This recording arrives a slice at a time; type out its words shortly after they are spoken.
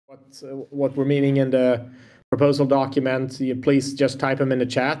what we're meaning in the proposal document, you please just type them in the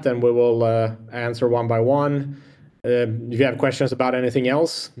chat and we will answer one by one. If you have questions about anything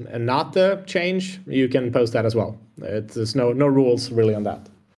else and not the change, you can post that as well. There's no rules really on that.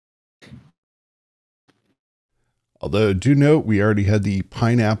 Although, do note, we already had the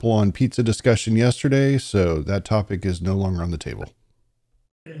pineapple on pizza discussion yesterday, so that topic is no longer on the table.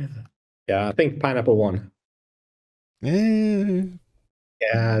 Yeah, I think pineapple won. Yeah,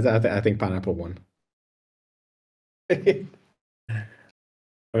 I think pineapple won. I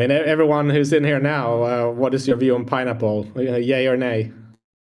mean, everyone who's in here now, what is your view on pineapple? Yay or nay?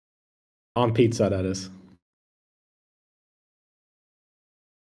 On pizza, that is.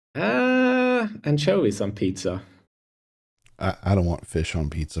 Anchovies on pizza. I don't want fish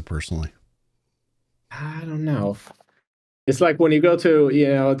on pizza personally. I don't know. It's like when you go to,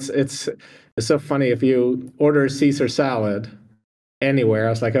 it's so funny if you order Caesar salad anywhere.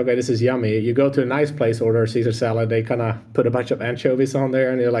 I was like, okay, this is yummy. You go to a nice place, order a Caesar salad, they kind of put a bunch of anchovies on there,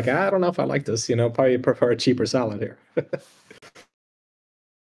 and you're like, I don't know if I like this. Probably prefer a cheaper salad here.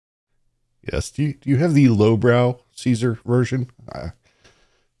 Yes. Do you have the lowbrow Caesar version?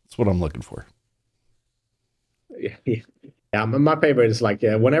 That's what I'm looking for. Yeah, my favorite is like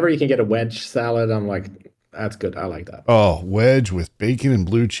whenever you can get a wedge salad, I'm like, that's good. I like that. Oh, wedge with bacon and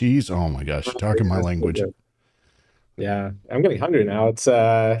blue cheese. Oh my gosh, you're talking my language. Yeah, I'm getting hungry now. It's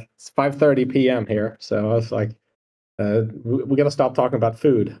 5:30 p.m. here, so I was like, we got to stop talking about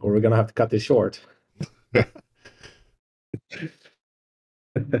food, or we're gonna have to cut this short.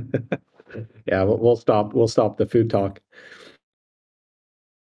 Yeah, we'll stop the food talk.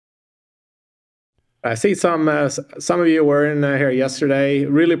 I see some of you were in here yesterday.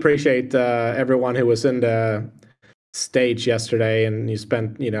 Really appreciate everyone who was in the stage yesterday, and you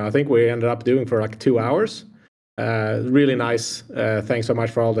spent, I think we ended up doing for like 2 hours. Really nice. Thanks so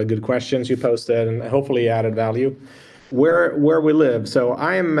much for all the good questions you posted, and hopefully you added value. Where we live. So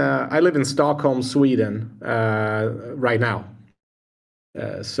I live in Stockholm, Sweden, right now.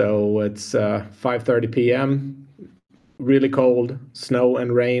 So it's 5:30 p.m. Really cold, snow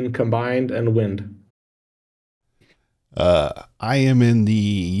and rain combined, and wind. I am in the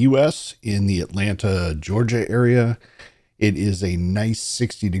U.S. in the Atlanta, Georgia area. It is a nice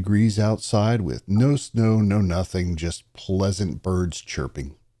 60 degrees outside with no snow, no nothing, just pleasant birds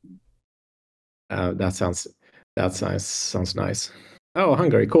chirping. That sounds nice. Sounds nice. Oh,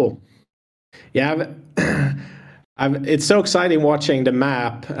 Hungary, cool. Yeah, it's so exciting watching the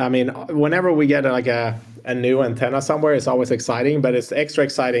map. I mean, whenever we get like a new antenna somewhere, it's always exciting, but it's extra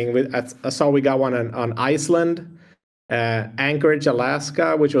exciting. I saw we got one on Iceland. Anchorage,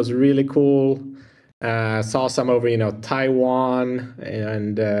 Alaska, which was really cool. Saw some over, Taiwan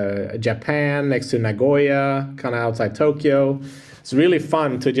and Japan next to Nagoya, kind of outside Tokyo. It's really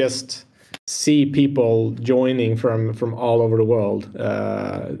fun to just see people joining from all over the world.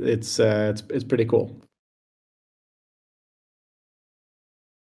 It's pretty cool.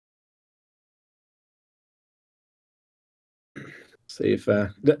 See if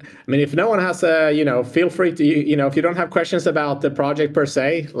if no one has feel free to if you don't have questions about the project per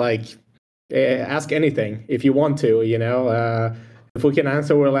se, like ask anything if you want to. If we can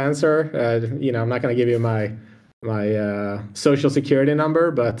answer, we'll answer. I'm not going to give you my social security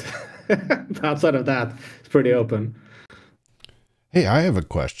number, but outside of that, it's pretty open. Hey, I have a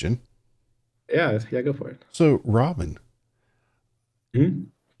question. Yeah, go for it. So, Robin,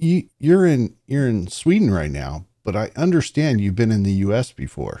 you're in Sweden right now, but I understand you've been in the U.S.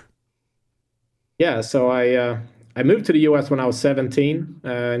 before. Yeah, so I moved to the U.S. when I was 17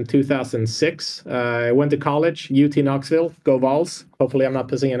 in 2006. I went to college, UT Knoxville, go Vols. Hopefully I'm not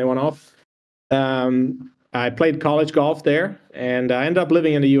pissing anyone off. I played college golf there, and I ended up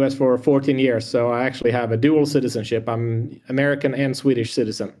living in the U.S. for 14 years. So I actually have a dual citizenship. I'm American and Swedish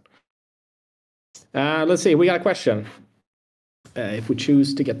citizen. Let's see, we got a question. If we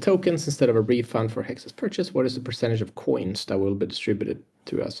choose to get tokens instead of a refund for Hex's purchase, what is the percentage of coins that will be distributed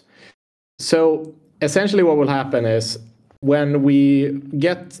to us? So essentially what will happen is when we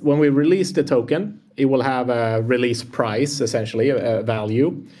release the token, it will have a release price, essentially a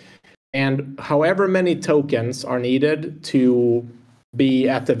value. And however many tokens are needed to be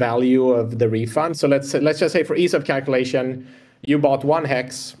at the value of the refund. So let's just say for ease of calculation, you bought 1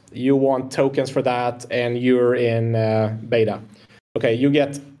 hex, you want tokens for that, and you're in beta. Okay, you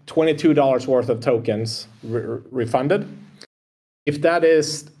get $22 worth of tokens refunded. If that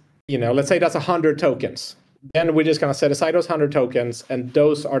is, let's say that's 100 tokens, then we're just going to set aside those 100 tokens, and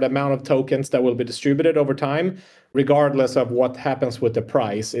those are the amount of tokens that will be distributed over time, regardless of what happens with the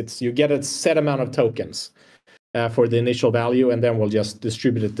price. You get a set amount of tokens. for the initial value, and then we'll just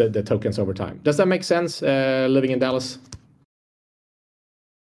distribute the tokens over time. Does that make sense, living in Dallas?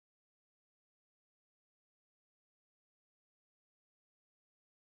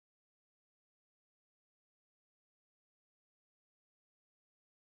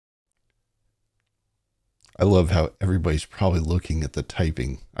 I love how everybody's probably looking at the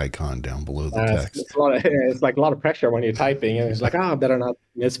typing icon down below the text. It's like a lot of pressure when you're typing, and it's like, better not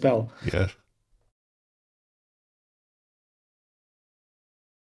misspell. Yeah.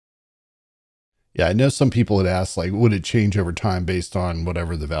 Yeah, I know some people had asked, like, would it change over time based on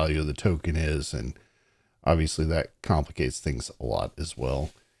whatever the value of the token is? And obviously that complicates things a lot as well.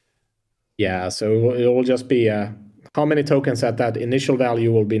 Yeah, so it will just be how many tokens at that initial value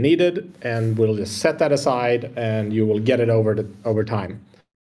will be needed, and we'll just set that aside, and you will get it over time.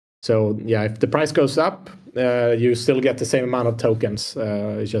 So yeah, if the price goes up, you still get the same amount of tokens.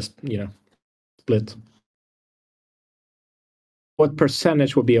 It's just, split. What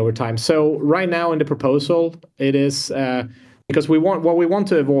percentage will be over time? So right now in the proposal, it is because what we want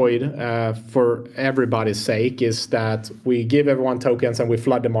to avoid for everybody's sake is that we give everyone tokens and we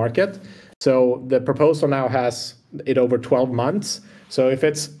flood the market. So the proposal now has it over 12 months. So if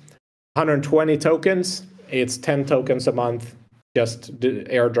it's 120 tokens, it's 10 tokens a month, just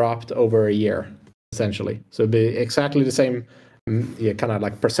airdropped over a year, essentially. So it'd be exactly the same, kind of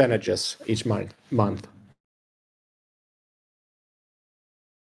like percentages each month.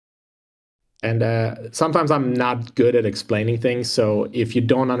 And sometimes I'm not good at explaining things. So if you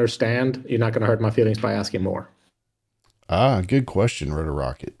don't understand, you're not going to hurt my feelings by asking more. Good question, Rotor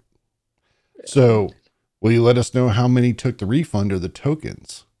Rocket. So will you let us know how many took the refund or the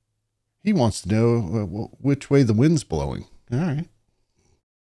tokens? He wants to know which way the wind's blowing. All right.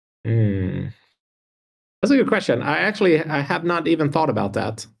 That's a good question. I have not even thought about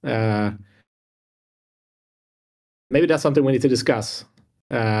that. Maybe that's something we need to discuss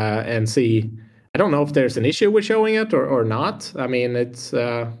and see. I don't know if there's an issue with showing it or not. I mean, it's.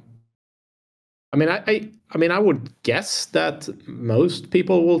 I would guess that most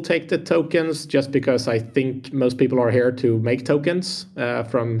people will take the tokens just because I think most people are here to make tokens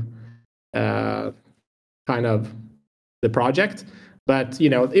from kind of the project. But,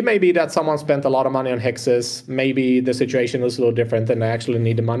 it may be that someone spent a lot of money on hexes. Maybe the situation was a little different and they actually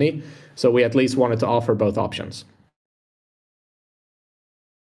need the money. So we at least wanted to offer both options.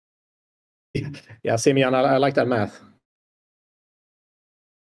 Yeah, Simeon, I like that math.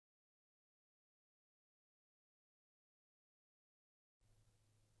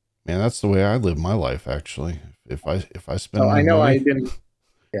 Man, that's the way I live my life, actually. If I spend I know money, I didn't.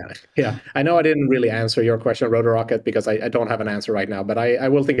 Yeah. I know I didn't really answer your question, Rotor Rocket, because I don't have an answer right now, but I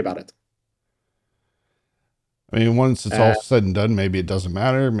will think about it. I mean, once it's all said and done, maybe it doesn't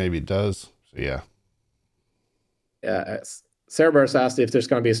matter. Maybe it does. So yeah. Cerberus asked if there's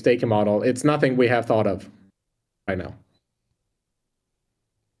going to be a staking model. It's nothing we have thought of right now.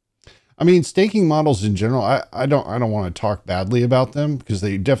 I mean, staking models in general, I don't want to talk badly about them because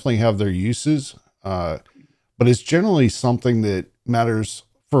they definitely have their uses. But it's generally something that matters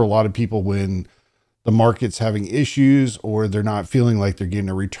for a lot of people when the market's having issues or they're not feeling like they're getting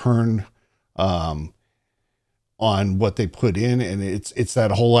a return on what they put in. And it's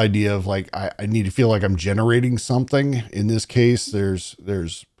that whole idea of like, I need to feel like I'm generating something. In this case,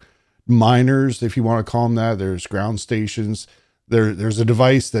 there's miners, if you want to call them that. There's ground stations. There's a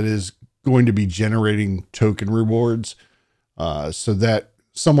device that is going to be generating token rewards. So that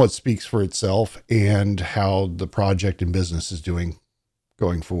somewhat speaks for itself and how the project and business is doing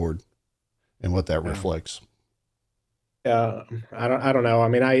going forward and what that reflects. I don't know. I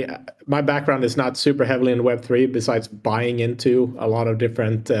mean, my background is not super heavily in Web3 besides buying into a lot of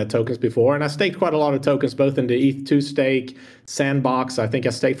different tokens before. And I staked quite a lot of tokens, both in the ETH2 stake, Sandbox. I think I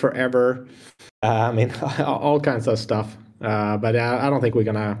staked forever. I mean, all kinds of stuff. But I don't think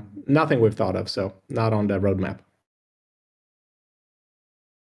nothing we've thought of. So not on the roadmap.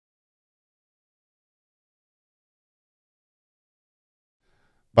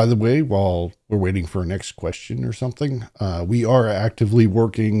 By the way, while we're waiting for our next question or something, we are actively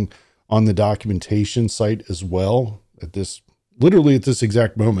working on the documentation site as well literally at this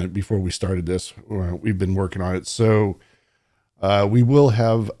exact moment before we started this. We've been working on it. So we will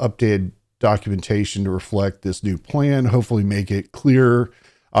have updated documentation to reflect this new plan, hopefully make it clear,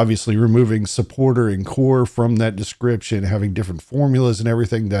 obviously removing supporter and core from that description, having different formulas and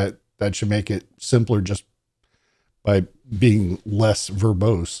everything that should make it simpler just by being less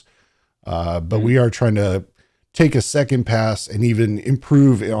verbose. But we are trying to take a second pass and even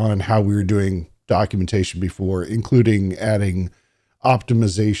improve on how we were doing documentation before, including adding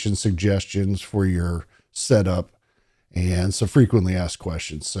optimization suggestions for your set up and some frequently asked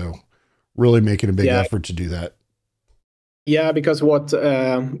questions. So really making a big effort to do that. Yeah, because what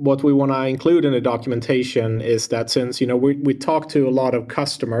we want to include in the documentation is that since we talk to a lot of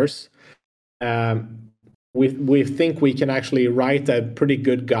customers, we think we can actually write a pretty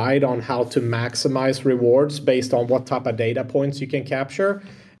good guide on how to maximize rewards based on what type of data points you can capture.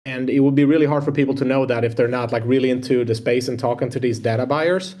 And it would be really hard for people to know that if they're not like really into the space and talking to these data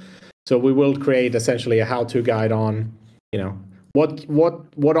buyers. So we will create essentially a how-to guide on, what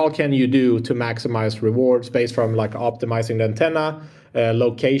all can you do to maximize rewards based from like optimizing the antenna,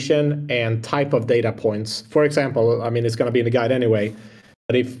 location, and type of data points. For example, I mean, it's going to be in the guide anyway,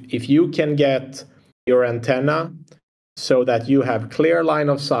 but if you can get your antenna so that you have clear line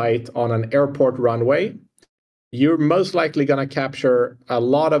of sight on an airport runway, you're most likely going to capture a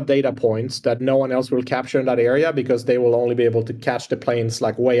lot of data points that no one else will capture in that area, because they will only be able to catch the planes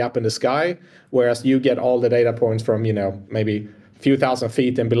like way up in the sky, whereas you get all the data points from maybe a few thousand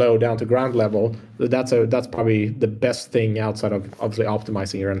feet and below down to ground level. That's probably the best thing outside of obviously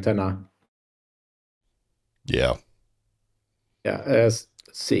optimizing your antenna. Yeah. Let's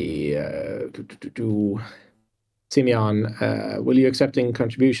see. Simeon, will you accepting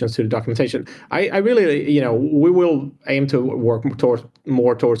contributions to the documentation? I really, we will aim to work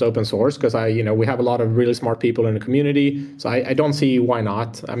more towards open source, because we have a lot of really smart people in the community. So I don't see why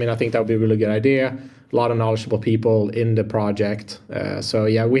not. I mean, I think that would be a really good idea. A lot of knowledgeable people in the project. So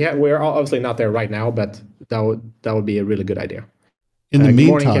yeah, we're obviously not there right now, but that would be a really good idea. In the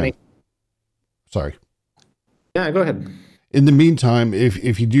meantime, sorry. Yeah, go ahead. In the meantime,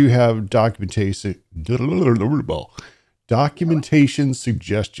 if you do have documentation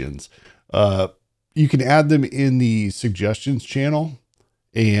suggestions, you can add them in the suggestions channel,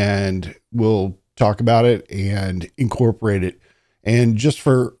 and we'll talk about it and incorporate it. And just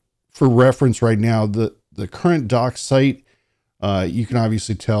for reference right now, the current doc site, you can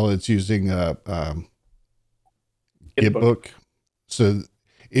obviously tell it's using a Gitbook. So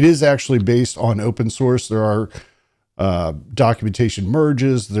it is actually based on open source. There are documentation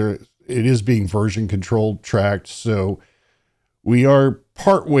merges there. It is being version controlled, tracked. So we are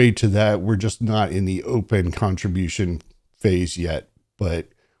partway to that. We're just not in the open contribution phase yet, but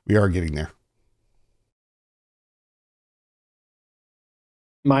we are getting there.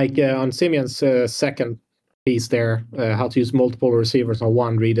 Mike, on Simeon's second piece there, how to use multiple receivers on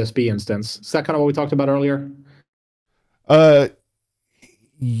one read-SB instance. Is that kind of what we talked about earlier?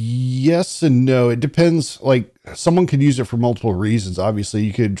 Yes and no. It depends. Like, someone could use it for multiple reasons. Obviously,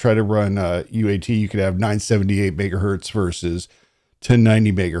 you could try to run UAT. You could have 978 megahertz versus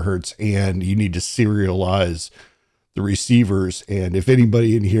 1090 megahertz, and you need to serialize the receivers. And if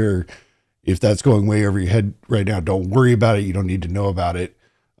anybody in here, if that's going way over your head right now, don't worry about it. You don't need to know about it.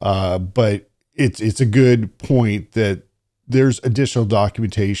 But it's a good point that there's additional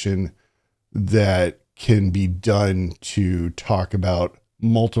documentation that can be done to talk about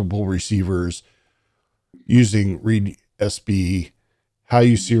multiple receivers using readSB, how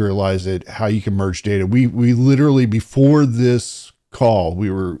you serialize it, how you can merge data. We literally, before this call, we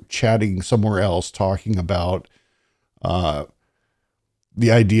were chatting somewhere else talking about the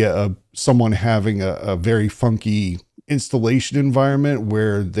idea of someone having a very funky installation environment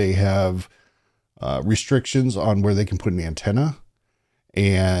where they have restrictions on where they can put an antenna,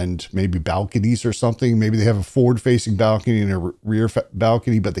 and maybe balconies or something. Maybe they have a forward-facing balcony and a rear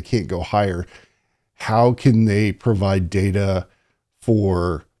balcony, but they can't go higher. How can they provide data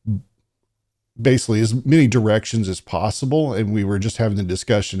for basically as many directions as possible? And we were just having the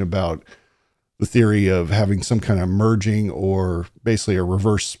discussion about the theory of having some kind of merging, or basically a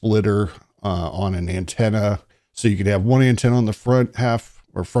reverse splitter on an antenna. So you could have one antenna on the front half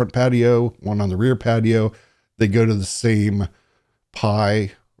or front patio, one on the rear patio. They go to the same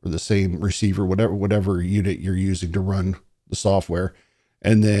Pi or the same receiver, whatever unit you're using to run the software,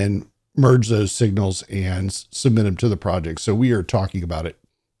 and then merge those signals and submit them to the project. So we are talking about it.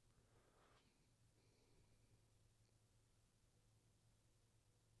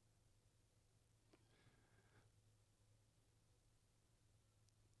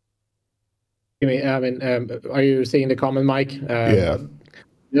 I mean, are you seeing the comment, Mike? Yeah.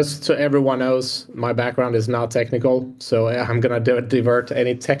 Just so everyone knows, my background is not technical, so I'm gonna divert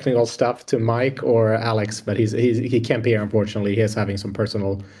any technical stuff to Mike or Alex, but he can't be here, unfortunately. He's having some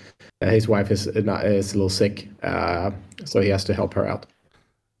personal. His wife is a little sick, so he has to help her out.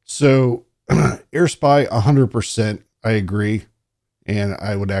 So, AirSpy, 100%, I agree, and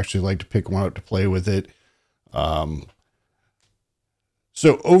I would actually like to pick one up to play with it.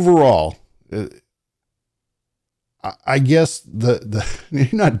 So overall, I guess you're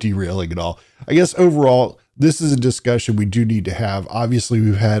not derailing at all. I guess overall, this is a discussion we do need to have. Obviously,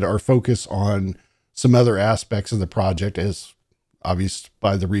 we've had our focus on some other aspects of the project, as obvious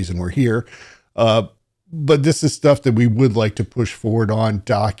by the reason we're here. But this is stuff that we would like to push forward on,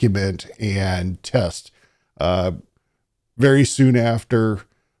 document, and test. Very soon after,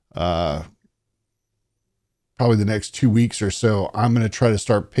 probably the next 2 weeks or so, I'm going to try to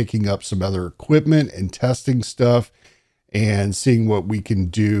start picking up some other equipment and testing stuff and seeing what we can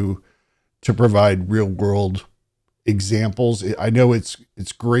do to provide real world examples. I know it's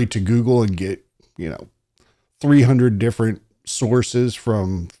great to Google and get, 300 different sources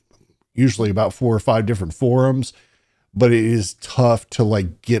from usually about 4 or 5 different forums, but it is tough to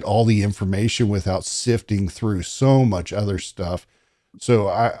like get all the information without sifting through so much other stuff. So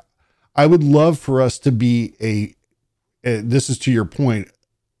I would love for us to be this is to your point,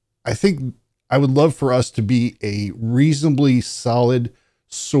 I think I would love for us to be a reasonably solid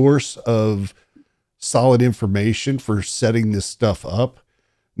source of solid information for setting this stuff up,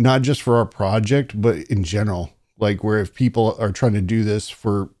 not just for our project, but in general, like where if people are trying to do this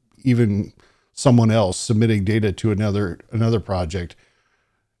for even someone else submitting data to another project,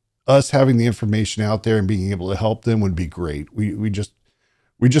 us having the information out there and being able to help them would be great. We just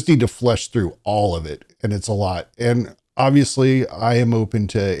need to flesh through all of it, and it's a lot. And obviously, I am open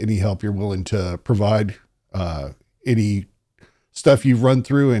to any help you're willing to provide, any stuff you've run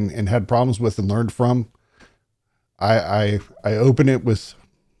through and had problems with and learned from. I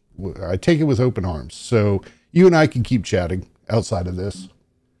take it with open arms. So you and I can keep chatting outside of this.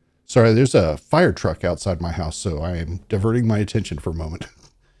 Sorry, there's a fire truck outside my house, so I am diverting my attention for a moment.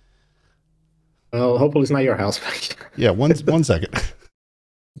 Well, hopefully it's not your house. Yeah, one second.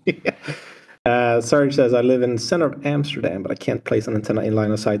 Sarge says, I live in the center of Amsterdam, but I can't place an antenna in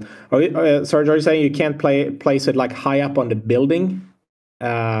line of sight. Sarge, are you saying you can't place it like high up on the building?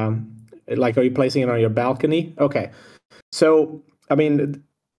 Like, are you placing it on your balcony? Okay. So, I mean,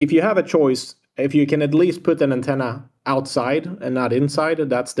 if you have a choice, if you can at least put an antenna outside and not inside,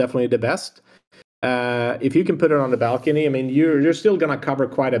 that's definitely the best. If you can put it on the balcony, I mean, you're still going to cover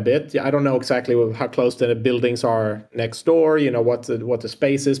quite a bit. I don't know exactly how close the buildings are next door, what the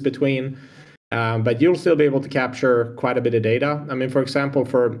space is between, but you'll still be able to capture quite a bit of data. I mean, for example,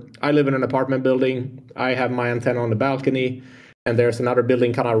 I live in an apartment building. I have my antenna on the balcony, and there's another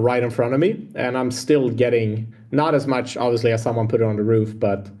building kind of right in front of me, and I'm still getting not as much, obviously, as someone put it on the roof,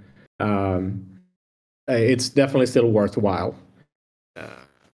 but it's definitely still worthwhile. I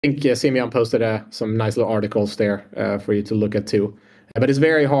think Simeon posted some nice little articles there for you to look at too. But it's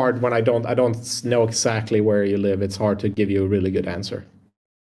very hard when I don't know exactly where you live. It's hard to give you a really good answer.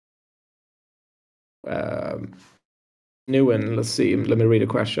 Newen, let's see. Let me read a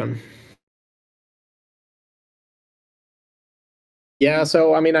question. Yeah,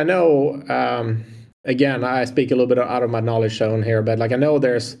 so I mean, I know. Again, I speak a little bit out of my knowledge zone here, but like I know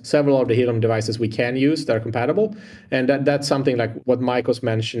there's several of the helium devices we can use that are compatible, and that's something like what Mike was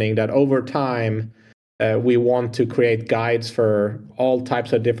mentioning, that over time we want to create guides for all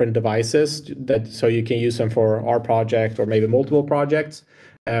types of different devices so you can use them for our project or maybe multiple projects.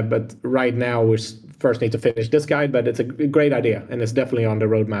 But right now we first need to finish this guide, but it's a great idea, and it's definitely on the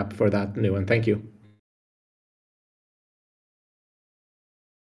roadmap for that new one. Thank you.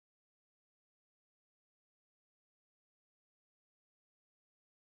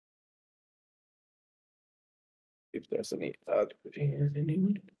 If there's any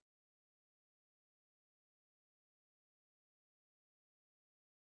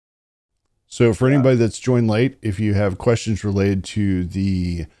So for anybody that's joined late, if you have questions related to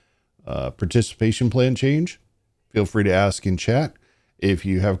the participation plan change, feel free to ask in chat. If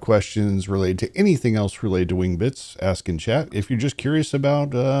you have questions related to anything else related to Wingbits, ask in chat. If you're just curious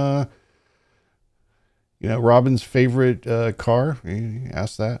about, Robin's favorite car,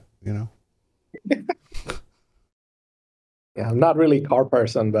 ask that, Yeah, I'm not really a car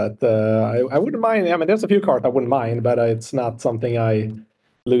person, but I wouldn't mind. I mean, there's a few cars I wouldn't mind, but it's not something I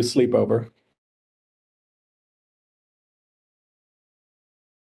lose sleep over.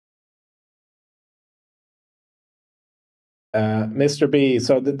 Mr. B,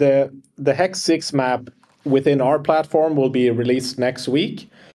 so the Hex 6 map within our platform will be released next week.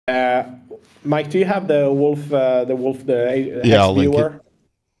 Mike, do you have the Hex viewer?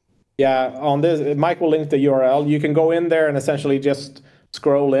 Yeah, on this, Mike will link the URL. You can go in there and essentially just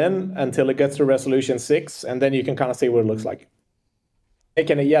scroll in until it gets to resolution 6, and then you can kind of see what it looks like.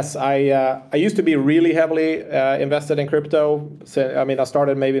 Yes, I used to be really heavily invested in crypto. So, I mean, I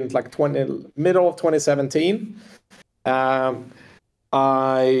started maybe in like middle of 2017. I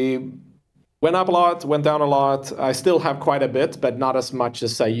Went up a lot, went down a lot. I still have quite a bit, but not as much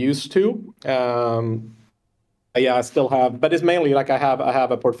as I used to. Yeah, I still have, but it's mainly like I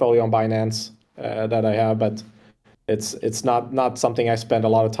have a portfolio on Binance that I have, but it's not something I spend a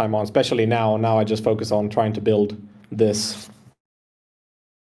lot of time on, especially now. Now I just focus on trying to build this.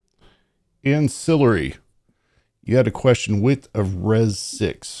 Ancillary. You had a question width of Res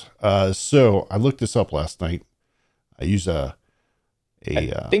 6. So I looked this up last night. I use I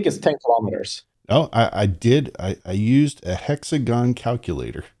think it's 10 kilometers. Oh, I did. I used a hexagon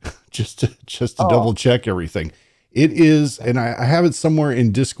calculator just to double check everything. It is, and I have it somewhere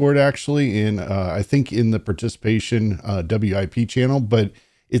in Discord actually, in I think in the participation WIP channel, but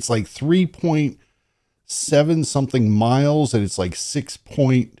it's like 3.7 something miles, and it's like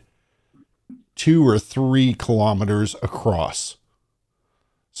 6.2 or 3 kilometers across.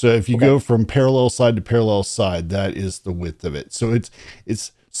 So if you go from parallel side to parallel side, that is the width of it. So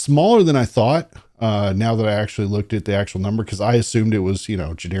it's smaller than I thought. Now that I actually looked at the actual number, because I assumed it was, you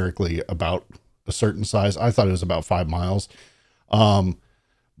know, generically about a certain size. I thought it was about 5 miles.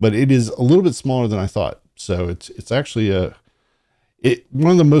 But it is a little bit smaller than I thought. So it's actually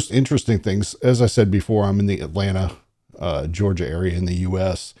one of the most interesting things. As I said before, I'm in the Atlanta, Georgia area in the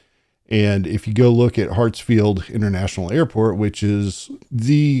US. And if you go look at Hartsfield International Airport, which is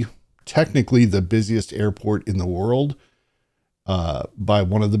technically the busiest airport in the world, by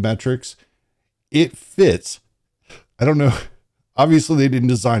one of the metrics, it fits. I don't know. Obviously they didn't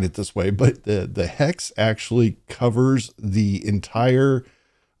design it this way, but the hex actually covers the entire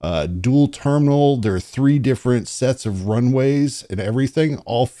dual terminal. There are 3 different sets of runways and everything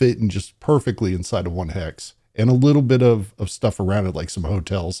all fit in just perfectly inside of one hex, and a little bit of stuff around it, like some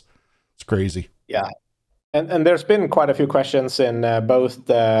hotels. It's crazy. Yeah. And there's been quite a few questions in both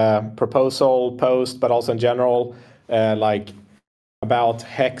the proposal post, but also in general, like about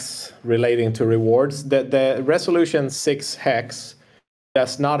hex relating to rewards. The resolution 6 hex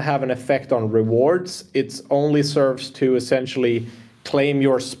does not have an effect on rewards. It only serves to essentially claim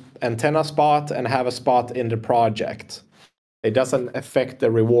your antenna spot and have a spot in the project. It doesn't affect the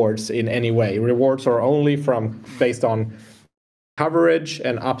rewards in any way. Rewards are only based on coverage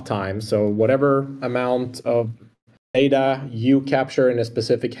and uptime. So whatever amount of data you capture in a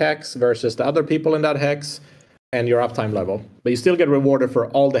specific hex versus the other people in that hex and your uptime level. But you still get rewarded for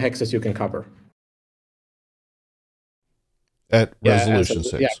all the hexes you can cover. At resolution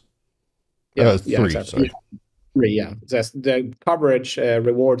 6. Yeah. 3, exactly. sorry. 3, yeah. The coverage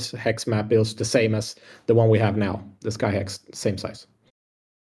rewards hex map is the same as the one we have now, the Sky Hex, same size.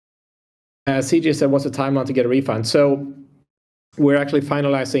 CJ said, what's the timeline to get a refund? So we're actually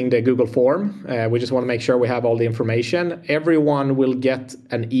finalizing the Google form. We just want to make sure we have all the information. Everyone will get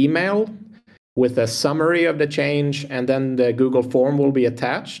an email with a summary of the change, and then the Google form will be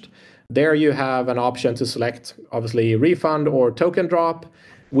attached. There you have an option to select, obviously, refund or token drop.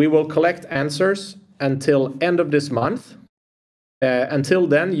 We will collect answers until end of this month. Until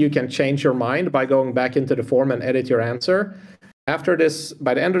then, you can change your mind by going back into the form and edit your answer. After this,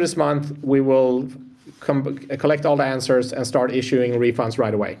 by the end of this month, we will collect all the answers and start issuing refunds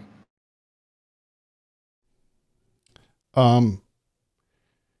right away. And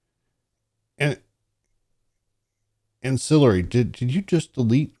ancillary, did you just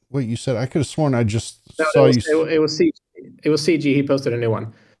delete what you said? I could have sworn I just saw you. It was CG. He posted a new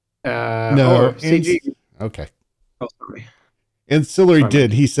one. No, CG. Okay. Oh, sorry. Ancillary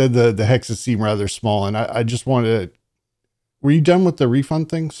did. He said the hexes seem rather small, and I just wanted to. Were you done with the refund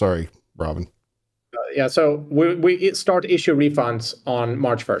thing? Sorry, Robin. Yeah, so we start issue refunds on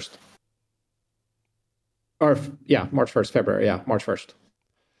March 1st. Or, yeah, March 1st, February. Yeah, March 1st.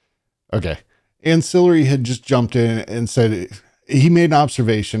 Okay. Ancillary had just jumped in and said he made an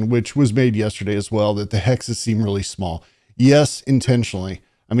observation, which was made yesterday as well, that the hexes seem really small. Yes, intentionally.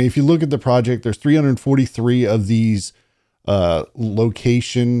 I mean, if you look at the project, there's 343 of these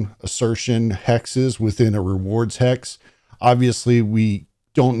location assertion hexes within a rewards hex. Obviously, we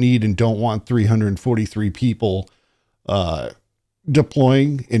don't need and don't want 343 people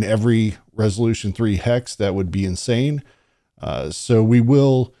deploying in every resolution 3 hex. That would be insane. So we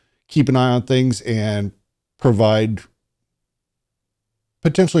will keep an eye on things and provide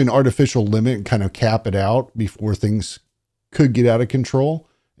potentially an artificial limit and kind of cap it out before things could get out of control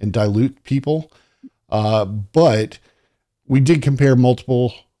and dilute people. But we did compare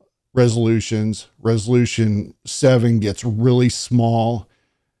multiple resolutions. Resolution 7 gets really small.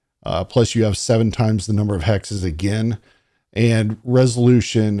 Plus you have 7 times the number of hexes again. And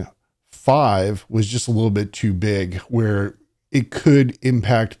resolution 5 was just a little bit too big, where it could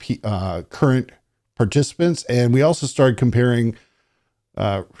impact current participants. And we also started comparing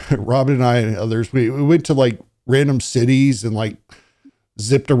Robin and I and others, we went to like random cities and like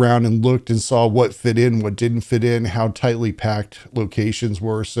zipped around and looked and saw what fit in, what didn't fit in, how tightly packed locations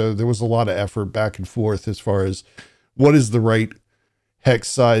were. So there was a lot of effort back and forth as far as what is the right hex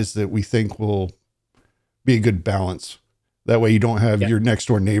size that we think will be a good balance. That way you don't have your next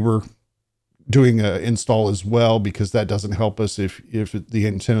door neighbor doing a install as well, because that doesn't help us if the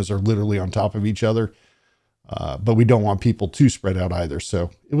antennas are literally on top of each other. But we don't want people too spread out either.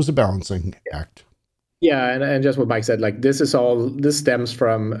 So it was a balancing act. Yeah, and just what Mike said, like this stems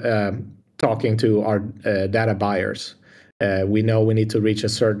from talking to our data buyers. We know we need to reach a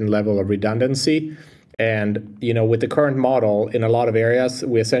certain level of redundancy. And, with the current model, in a lot of areas,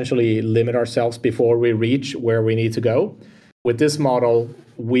 we essentially limit ourselves before we reach where we need to go. With this model,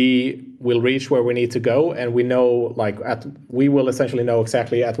 we will reach where we need to go, and we know, we will essentially know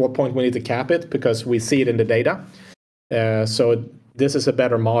exactly at what point we need to cap it because we see it in the data. So this is a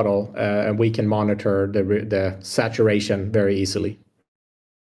better model, and we can monitor the saturation very easily.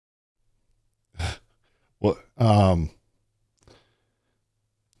 Well,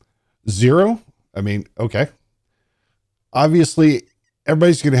 0. I mean, okay. Obviously,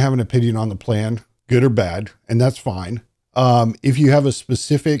 everybody's going to have an opinion on the plan, good or bad, and that's fine. If you have a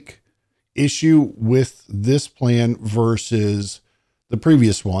specific issue with this plan versus the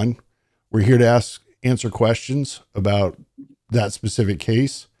previous one, we're here to answer questions about that specific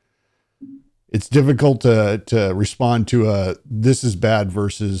case. It's difficult to respond to this is bad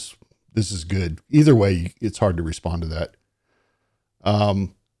versus this is good. Either way, it's hard to respond to that.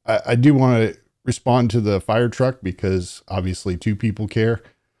 I do want to respond to the fire truck because obviously 2 people care.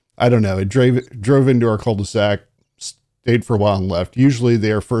 I don't know. It drove into our cul-de-sac, stayed for a while and left. Usually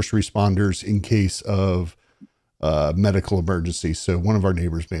they are first responders in case of medical emergency. So one of our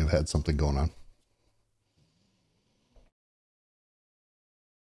neighbors may have had something going on.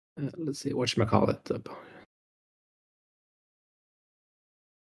 Let's see, whatchamacallit.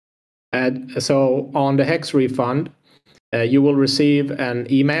 So on the hex refund, you will receive an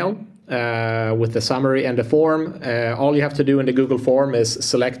email with the summary and the form. All you have to do in the Google form is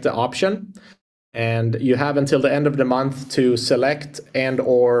select the option, and you have until the end of the month to select and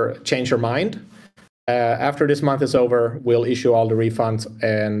or change your mind. After this month is over, we'll issue all the refunds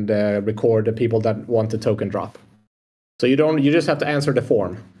and record the people that want the token drop. So you just have to answer the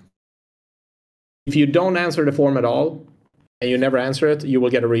form. If you don't answer the form at all and you never answer it, you will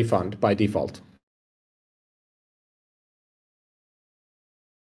get a refund by default.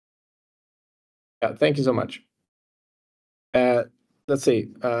 Thank you so much. Let's see,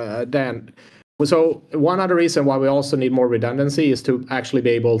 Dan. So one other reason why we also need more redundancy is to actually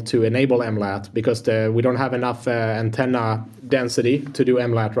be able to enable MLAT, because we don't have enough antenna density to do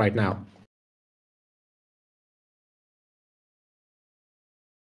MLAT right now.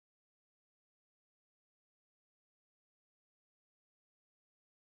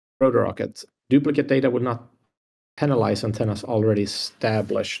 Rotor rocket. Duplicate data would not penalize antennas already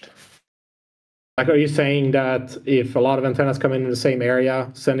established. Like, are you saying that if a lot of antennas come in the same area,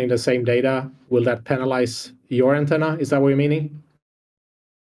 sending the same data, will that penalize your antenna? Is that what you're meaning?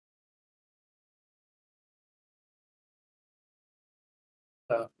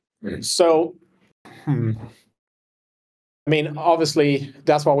 I mean, obviously,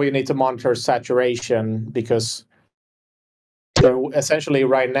 that's why we need to monitor saturation, because essentially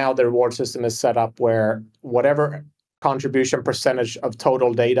right now the reward system is set up where whatever contribution percentage of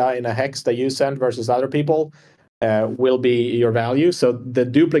total data in a hex that you send versus other people will be your value. So the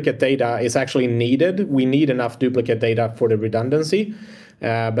duplicate data is actually needed. We need enough duplicate data for the redundancy,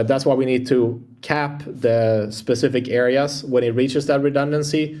 but that's why we need to cap the specific areas when it reaches that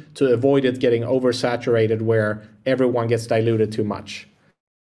redundancy to avoid it getting oversaturated where everyone gets diluted too much.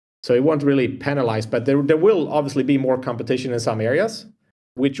 So it won't really penalize, but there will obviously be more competition in some areas,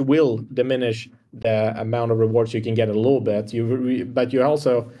 which will diminish the amount of rewards you can get a little bit. But you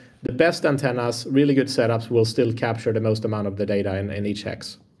also, the best antennas, really good setups, will still capture the most amount of the data in each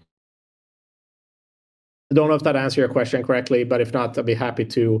hex. I don't know if that answers your question correctly, but if not, I'd be happy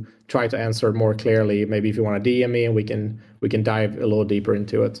to try to answer more clearly. Maybe if you want to DM me, and we can dive a little deeper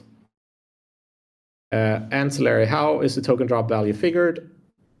into it. Ancillary, how is the token drop value figured?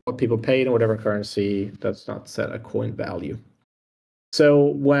 What people paid in whatever currency does not set a coin value. So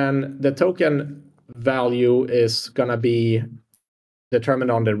when the token value is going to be determined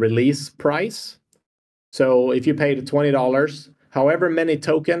on the release price. So if you paid $20, however many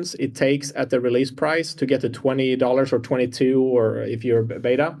tokens it takes at the release price to get to $20 or 22, or if you're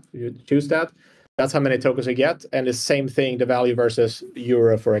beta, you choose that. That's how many tokens you get. And the same thing, the value versus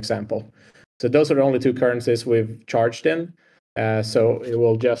euro, for example. So those are the only 2 currencies we've charged in. So it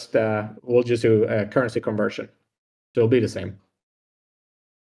will just we'll just do a currency conversion. So it'll be the same.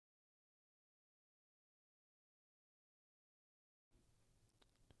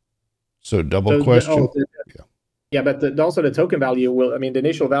 So double question. Yeah, but also the token value will, I mean, the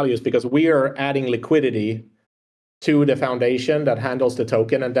initial value is because we are adding liquidity to the foundation that handles the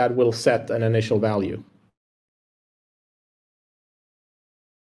token, and that will set an initial value.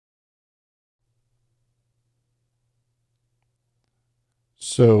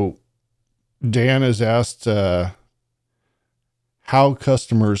 So Dan has asked how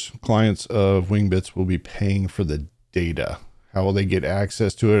customers, clients of Wingbits will be paying for the data. How will they get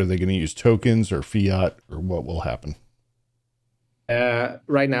access to it? Are they going to use tokens or fiat, or what will happen?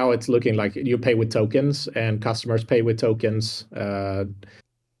 Right now, it's looking like you pay with tokens and customers pay with tokens.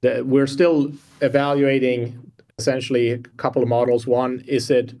 We're still evaluating essentially a couple of models. One,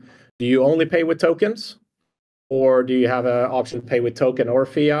 do you only pay with tokens? Or do you have an option to pay with token or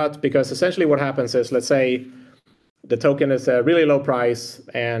fiat? Because essentially what happens is, let's say the token is a really low price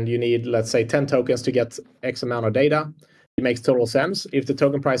and you need, let's say, 10 tokens to get X amount of data. It makes total sense. If the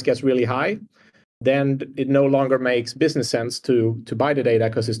token price gets really high, then it no longer makes business sense to buy the data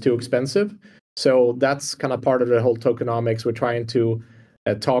because it's too expensive. So that's kind of part of the whole tokenomics. We're trying to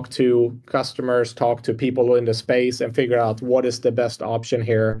talk to customers, talk to people in the space, and figure out what is the best option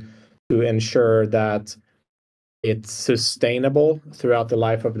here to ensure that it's sustainable throughout the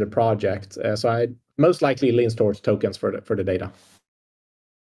life of the project. So I most likely leans towards tokens for the data.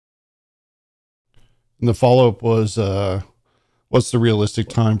 And the follow-up was, what's the realistic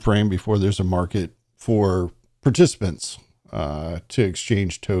time frame before there's a market for participants to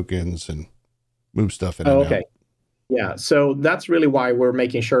exchange tokens and move stuff in and out? Yeah, so that's really why we're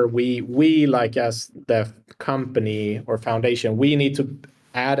making sure we like, as the company or foundation, we need to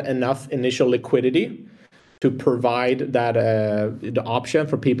add enough initial liquidity to provide that the option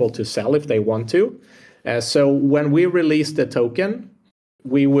for people to sell if they want to. So when we release the token,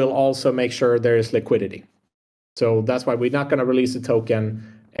 we will also make sure there is liquidity. So that's why we're not going to release the token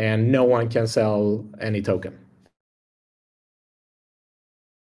and no one can sell any token.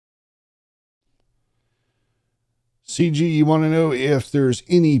 CG, you want to know if there's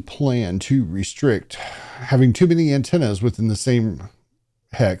any plan to restrict having too many antennas within the same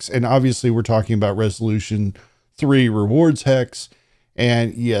hex. And obviously we're talking about resolution 3 rewards hex.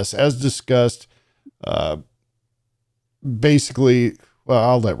 And yes, as discussed, basically, well,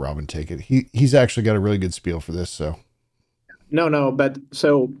 I'll let Robin take it. He's actually got a really good spiel for this. So no, but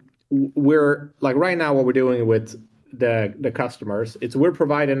so we're like, right now what we're doing with the customers, it's we're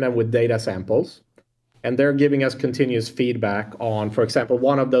providing them with data samples, and they're giving us continuous feedback on, for example,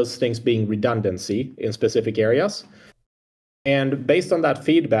 one of those things being redundancy in specific areas. And based on that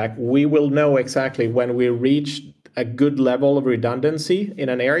feedback, we will know exactly when we reach a good level of redundancy in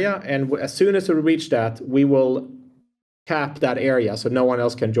an area. And as soon as we reach that, we will cap that area so no one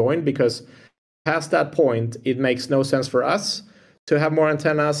else can join, because past that point, it makes no sense for us to have more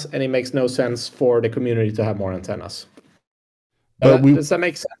antennas, and it makes no sense for the community to have more antennas. Does that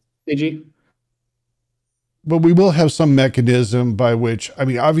make sense, DG? But we will have some mechanism by which, I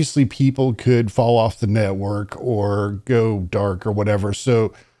mean, obviously people could fall off the network or go dark or whatever.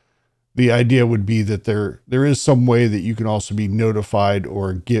 So the idea would be that there is some way that you can also be notified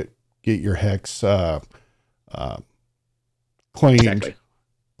or get your hex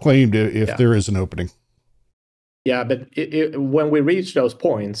claimed if there is an opening. Yeah, but when we reach those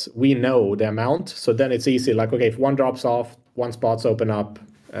points, we know the amount. So then it's easy. Like, okay, if one drops off, one spot's open up,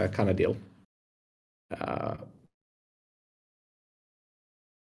 kind of deal.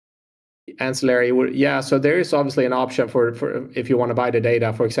 Ancillary, yeah. So there is obviously an option for if you want to buy the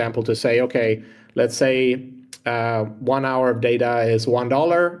data, for example, to say, okay, let's say 1 hour of data is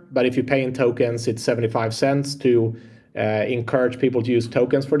 $1, but if you pay in tokens, it's 75 cents to encourage people to use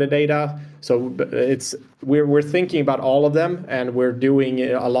tokens for the data. So we're thinking about all of them, and we're doing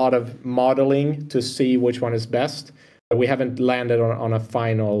a lot of modeling to see which one is best. But we haven't landed on a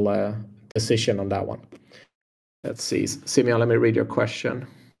final decision on that one. Let's see, Simeon, let me read your question.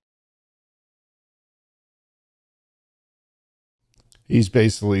 He's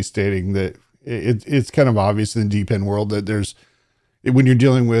basically stating that it's kind of obvious in the deep end world that when you're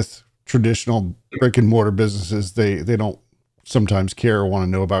dealing with traditional brick and mortar businesses, they don't sometimes care or want to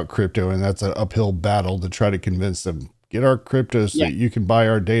know about crypto. And that's an uphill battle to try to convince them, get our crypto so that you can buy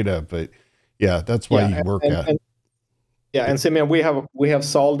our data. But yeah, that's why you work at. And Simeon, we have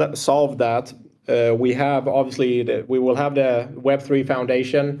solved that. We have obviously we will have the Web3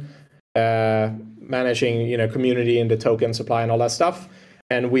 Foundation managing community and the token supply and all that stuff.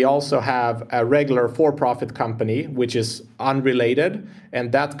 And we also have a regular for-profit company, which is unrelated.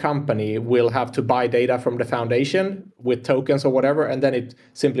 And that company will have to buy data from the foundation with tokens or whatever, and then it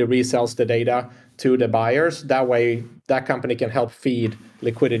simply resells the data to the buyers. That way, that company can help feed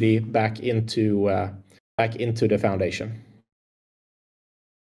liquidity back into the foundation.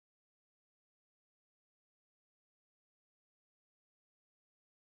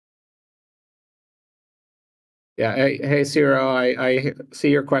 Yeah. Hey, Ciro, I see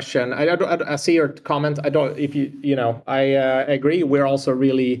your question. I see your comment. I don't, if I agree. We're also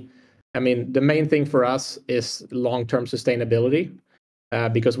really, I mean, the main thing for us is long-term sustainability,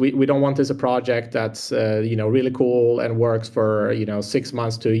 because we don't want this a project that's, really cool and works for, 6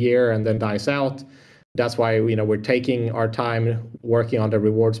 months to a year and then dies out. That's why, we're taking our time working on the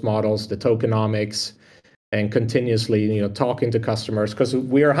rewards models, the tokenomics, and continuously, talking to customers, because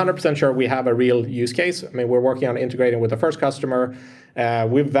we are 100% sure we have a real use case. I mean, we're working on integrating with the first customer.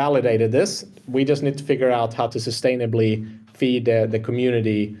 We've validated this. We just need to figure out how to sustainably feed the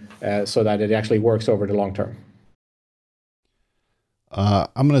community so that it actually works over the long term.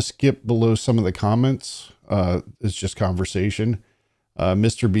 I'm going to skip below some of the comments. It's just conversation.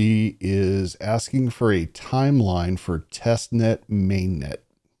 Mr. B is asking for a timeline for testnet mainnet.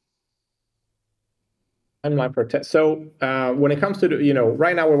 Timeline for test. So when it comes to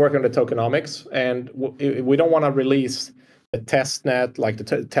right now we're working on the tokenomics, and we don't want to release the testnet, like the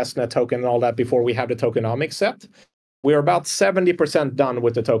testnet token and all that, before we have the tokenomics set. We're about 70% done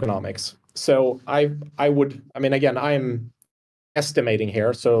with the tokenomics. So I mean, again, I'm estimating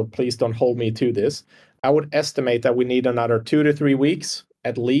here, so please don't hold me to this. I would estimate that we need another 2 to 3 weeks,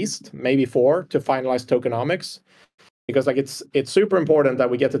 at least, maybe 4, to finalize tokenomics. Because it's super important that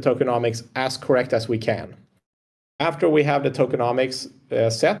we get the tokenomics as correct as we can. After we have the tokenomics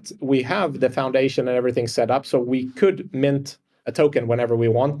set, we have the foundation and everything set up, so we could mint a token whenever we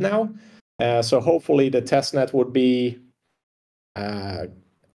want now. So hopefully the testnet would be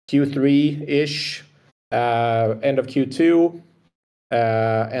Q3-ish, end of Q2,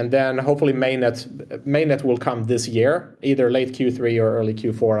 and then hopefully mainnet will come this year, either late Q3 or early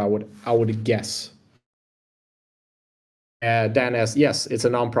Q4. I would guess. Dan asks, yes, it's a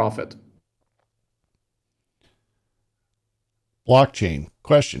nonprofit. Blockchain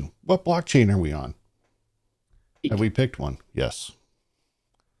question. What blockchain are we on? Have we picked one? Yes.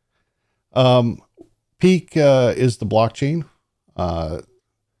 Peak is the blockchain.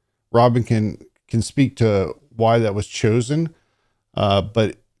 Robin can speak to why that was chosen.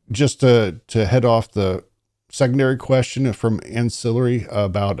 But just to head off the secondary question from Ancillary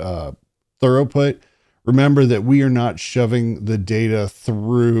about throughput, remember that we are not shoving the data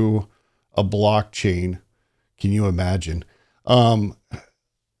through a blockchain. Can you imagine? What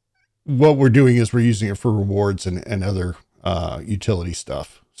we're doing is we're using it for rewards and other utility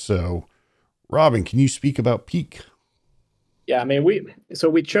stuff. So, Robin, can you speak about Peak? Yeah, I mean, we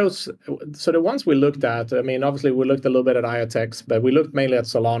chose, so the ones we looked at, I mean, obviously we looked a little bit at IoTeX, but we looked mainly at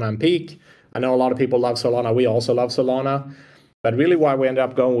Solana and Peak. I know a lot of people love Solana. We also love Solana. But really why we ended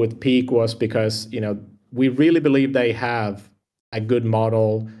up going with Peak was because, we really believe they have a good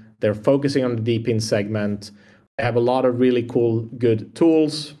model. They're focusing on the deep-in segment. They have a lot of really cool, good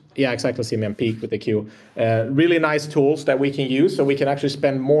tools. Yeah, exactly, Simeon, Peak with the Q. Really nice tools that we can use, so we can actually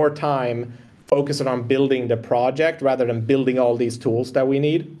spend more time focusing on building the project rather than building all these tools that we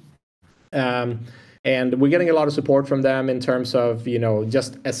need. And we're getting a lot of support from them in terms of,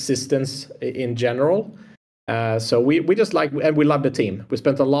 just assistance in general. So we just like, and we love the team. We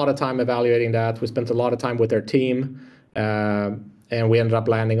spent a lot of time evaluating that. We spent a lot of time with their team, and we ended up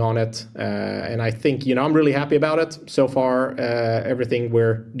landing on it. And I think, I'm really happy about it so far. Everything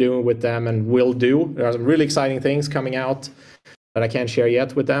we're doing with them and will do. There are some really exciting things coming out that I can't share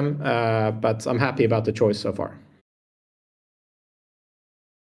yet with them, but I'm happy about the choice so far.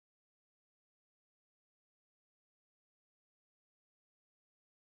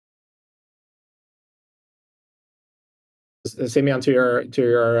 Simeon, to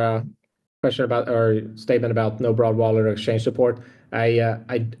your question about, or statement about no broad wallet or exchange support, I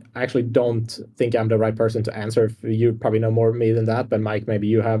actually don't think I'm the right person to answer. You probably know more of me than that, but Mike, maybe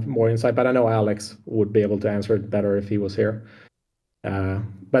you have more insight. But I know Alex would be able to answer it better if he was here.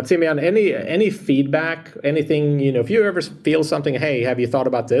 But Simeon, any feedback, anything, if you ever feel something, hey, have you thought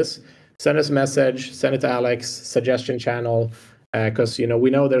about this? Send us a message, send it to Alex, suggestion channel, because we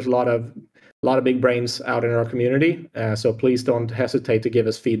know there's a lot of big brains out in our community. So please don't hesitate to give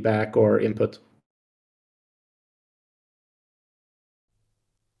us feedback or input.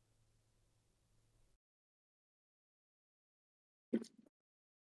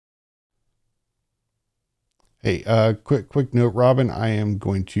 Hey, quick note, Robin. I am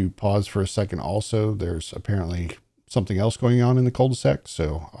going to pause for a second. Also, there's apparently something else going on in the cul-de-sac,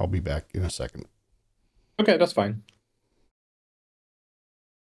 so I'll be back in a second. Okay, that's fine.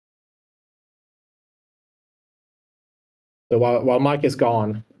 So while Mike is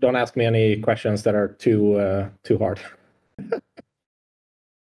gone, don't ask me any questions that are too hard.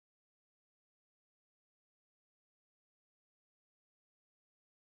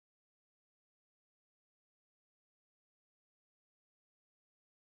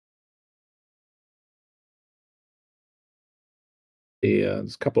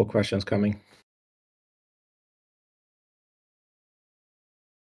 There's a couple of questions coming.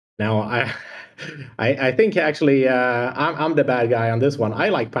 Now I think actually I'm the bad guy on this one. I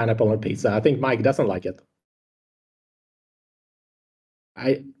like pineapple on pizza. I think Mike doesn't like it.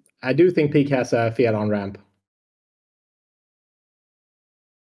 I I do think Peak has a Fiat on ramp.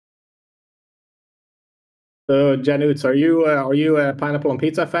 So Januts, are you a pineapple on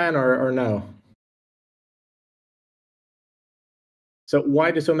pizza fan or no? So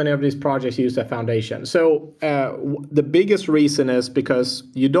why do so many of these projects use a foundation? So the biggest reason is because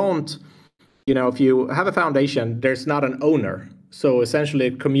you don't, if you have a foundation, there's not an owner. So essentially,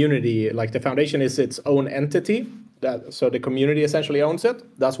 a community, like the foundation is its own entity. So the community essentially owns it.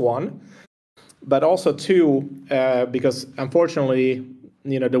 That's one. But also two, because unfortunately,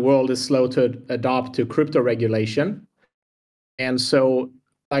 the world is slow to adopt to crypto regulation. And so,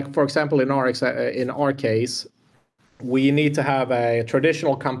 like for example, in our case, we need to have a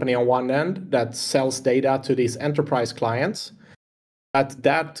traditional company on one end that sells data to these enterprise clients. But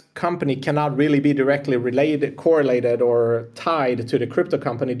that company cannot really be directly correlated, or tied to the crypto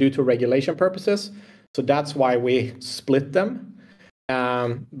company due to regulation purposes. So that's why we split them.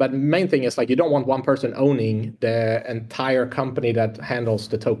 But main thing is like you don't want one person owning the entire company that handles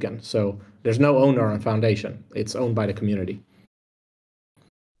the token. So there's no owner on foundation. It's owned by the community.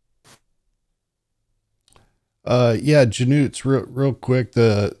 Yeah, Janutes, real quick,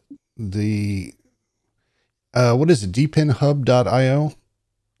 the what is it, dpinhub.io?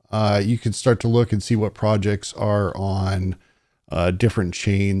 You can start to look and see what projects are on different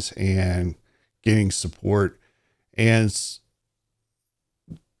chains and getting support. And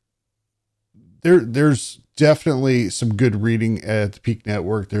there's definitely some good reading at the Peak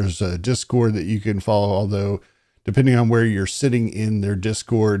Network. There's a Discord that you can follow, although depending on where you're sitting in their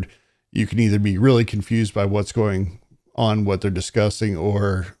Discord, you can either be really confused by what's going on, what they're discussing,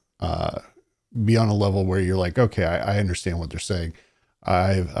 or be on a level where you're like, okay, I understand what they're saying.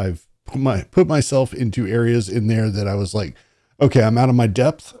 I've put myself into areas in there that I was like, okay, I'm out of my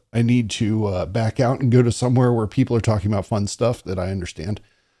depth. I need to back out and go to somewhere where people are talking about fun stuff that I understand.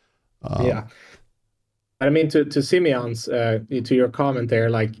 Yeah. I mean, to Simeon's, to your comment there,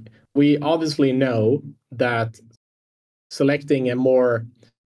 like we obviously know that selecting a more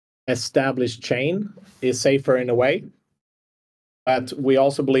established chain is safer in a way, but we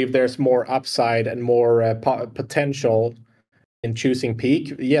also believe there's more upside and more potential in choosing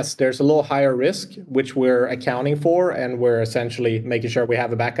Peak. Yes, there's a little higher risk, which we're accounting for, and we're essentially making sure we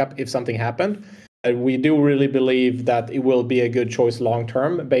have a backup if something happened. And we do really believe that it will be a good choice long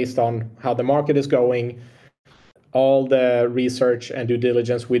term based on how the market is going, all the research and due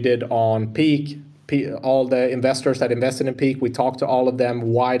diligence we did on Peak, all the investors that invested in Peak. We talked to all of them,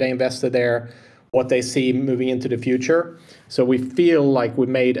 why they invested there, what they see moving into the future. So we feel like we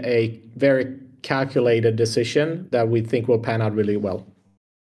made a very calculated decision that we think will pan out really well.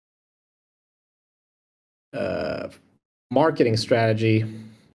 Marketing strategy.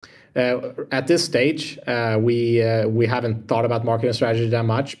 At this stage, we haven't thought about marketing strategy that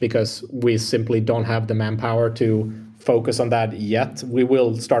much because we simply don't have the manpower to focus on that yet. We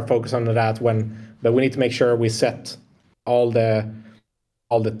will start focusing on that but we need to make sure we set all the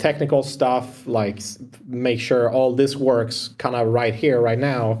technical stuff, like make sure all this works kind of right here, right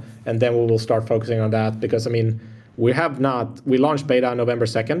now, and then we will start focusing on that. Because I mean, we launched beta on November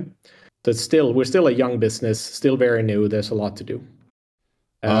 2nd, so we're still a young business, still very new. There's a lot to do.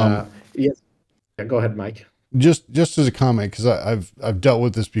 Yes, go ahead, Mike. Just as a comment, because I've dealt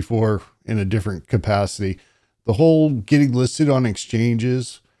with this before in a different capacity. The whole getting listed on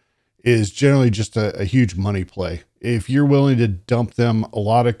exchanges is generally just a huge money play. If you're willing to dump them a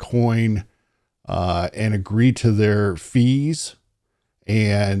lot of coin and agree to their fees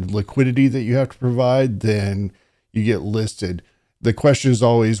and liquidity that you have to provide, then you get listed. The question is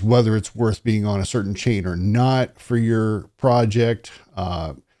always whether it's worth being on a certain chain or not for your project,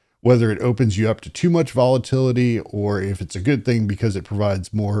 whether it opens you up to too much volatility, or if it's a good thing because it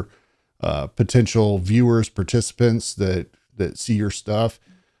provides more potential viewers, participants that see your stuff.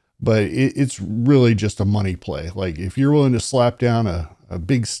 but it's really just a money play. Like if you're willing to slap down a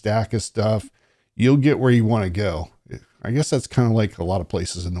big stack of stuff, you'll get where you want to go. I guess that's kind of like a lot of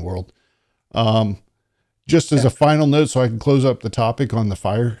places in the world. Just as a final note, so I can close up the topic on the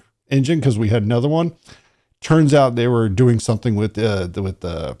fire engine, because we had another one. Turns out they were doing something with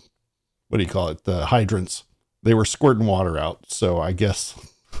the what do you call it? The hydrants. They were squirting water out. So I guess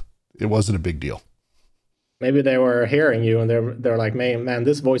it wasn't a big deal. Maybe they were hearing you and they're like, man,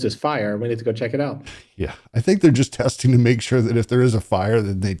 this voice is fire. We need to go check it out. Yeah. I think they're just testing to make sure that if there is a fire,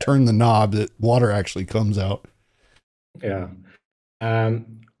 then they turn the knob, that water actually comes out. Yeah.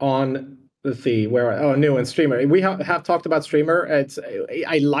 On, let's see, new and Streamer. We have talked about Streamer.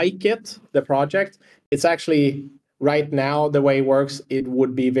 I like it, the project. It's actually right now, the way it works, it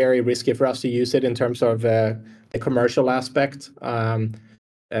would be very risky for us to use it in terms of the commercial aspect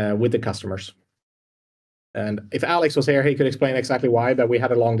with the customers. And if Alex was here, he could explain exactly why, but we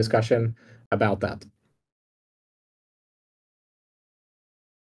had a long discussion about that.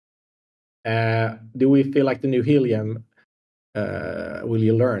 Do we feel like the new Helium? Will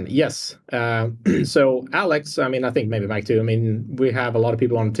you learn? Yes. So Alex, I mean, I think maybe Mike too. I mean, we have a lot of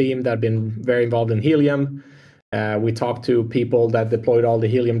people on the team that have been very involved in Helium. We talked to people that deployed all the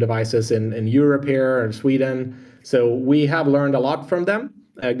Helium devices in Europe here or Sweden. So we have learned a lot from them,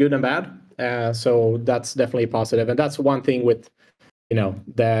 good and bad. So that's definitely positive. And that's one thing with,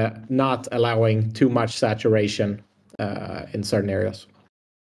 the not allowing too much saturation in certain areas.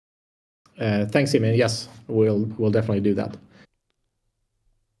 Thanks, Simon. Yes, we'll definitely do that.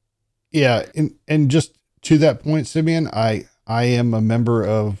 Yeah, and just to that point, Simeon, I am a member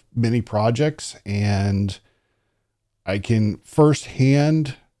of many projects, and I can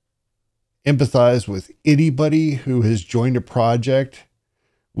firsthand empathize with anybody who has joined a project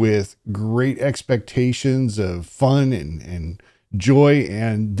with great expectations of fun and joy,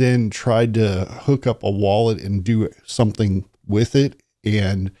 and then tried to hook up a wallet and do something with it.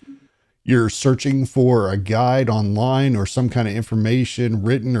 And you're searching for a guide online or some kind of information,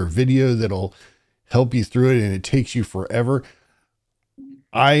 written or video, that'll help you through it, and it takes you forever.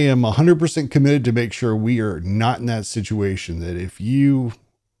 I am 100% committed to make sure we are not in that situation, that if you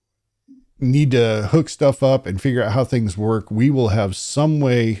need to hook stuff up and figure out how things work, we will have some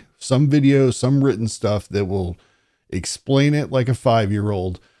way, some video, some written stuff that will explain it like a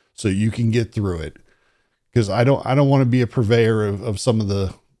 5-year-old so you can get through it. Because I don't want to be a purveyor of some of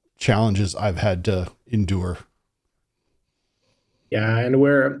the challenges I've had to endure. Yeah,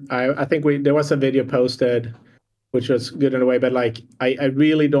 and I think there was a video posted, which was good in a way, but like I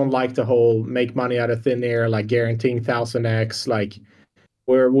really don't like the whole make money out of thin air, like guaranteeing 1000x. Like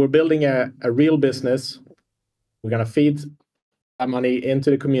we're building a real business. We're gonna feed that money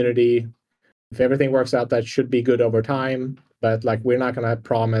into the community. If everything works out, that should be good over time. But like we're not gonna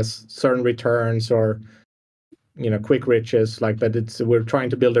promise certain returns or quick riches, but we're trying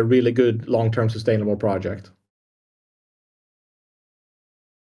to build a really good long-term sustainable project.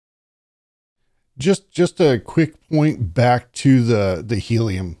 Just a quick point back to the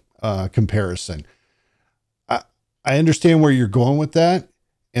Helium comparison. I understand where you're going with that,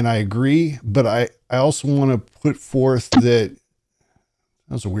 and I agree, but I also want to put forth that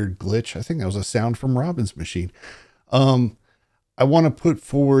was a weird glitch. I think that was a sound from Robin's machine. I want to put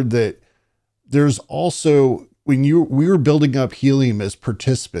forward that there's also, when we were building up Helium as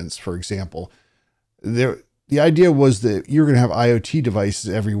participants, for example, the idea was that you're going to have IoT devices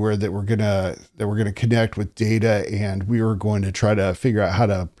everywhere that were going to connect with data, and we were going to try to figure out how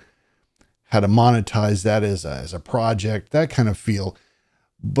to monetize that as a project, that kind of feel.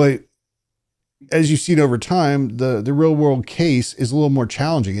 But as you've seen over time, the real world case is a little more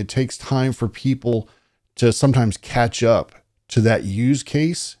challenging. It takes time for people to sometimes catch up to that use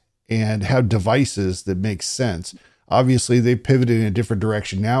case and have devices that make sense. Obviously, they pivoted in a different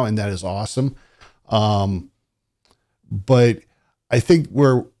direction now, and that is awesome. But I think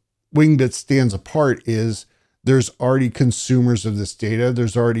where Wingbits stands apart is there's already consumers of this data.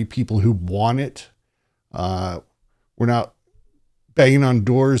 There's already people who want it. We're not banging on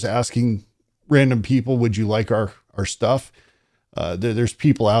doors asking random people, would you like our stuff? There's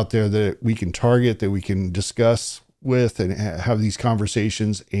people out there that we can target, that we can discuss with and have these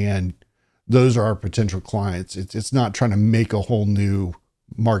conversations, and those are our potential clients. It's not trying to make a whole new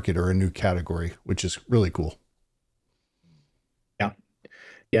market or a new category, which is really cool.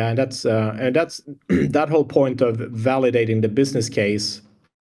 Yeah, and that's that whole point of validating the business case.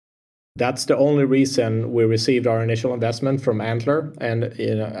 That's the only reason we received our initial investment from Antler. And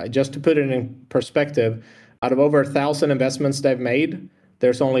just to put it in perspective, out of over 1,000 investments they've made,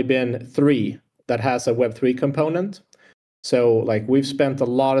 there's only been 3 that has a Web3 component. So like we've spent a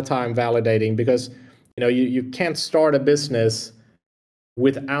lot of time validating, because you can't start a business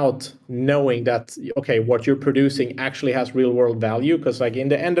without knowing that, okay, what you're producing actually has real world value, because like at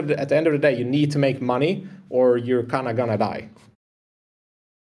the end of the day, you need to make money or you're kind of gonna die.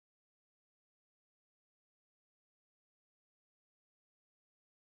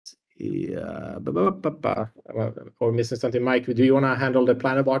 Yeah, or missing something, Mike? Do you want to handle the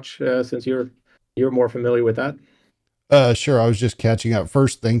Planet Watch since you're more familiar with that? Sure. I was just catching up.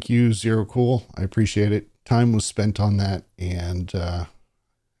 First, thank you, Zero Cool. I appreciate it. Time was spent on that, and I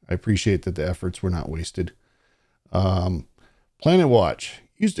appreciate that the efforts were not wasted. Planet Watch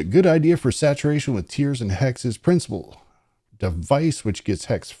used a good idea for saturation with tiers and hexes. Principal device which gets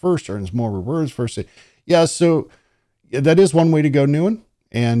hex first earns more rewards first. Yeah, so that is one way to go, Newen.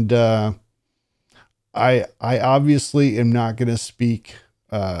 And I obviously am not going to speak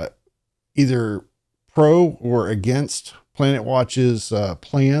either pro or against Planet Watch's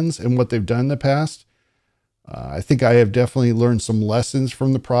plans and what they've done in the past. I think I have definitely learned some lessons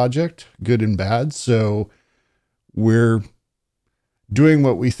from the project, good and bad. So we're doing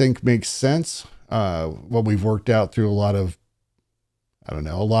what we think makes sense. What we've worked out through a lot of, I don't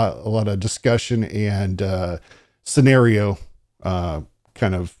know, a lot of discussion and scenario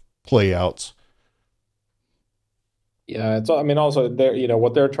kind of play outs. Yeah, it's, I mean, also they're,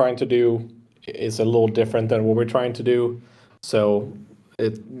 what they're trying to do is a little different than what we're trying to do. So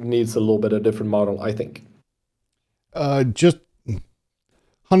it needs a little bit of different model, I think. Just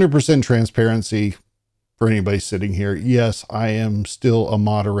 100% transparency for anybody sitting here. Yes, I am still a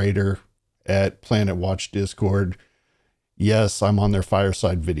moderator at Planet Watch Discord. Yes, I'm on their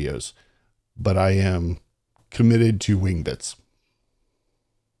fireside videos, but I am committed to Wingbits.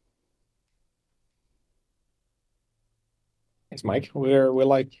 Thanks, Mike. We really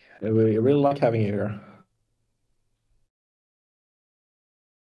like having you here.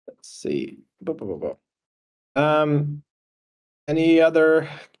 Let's see. Any other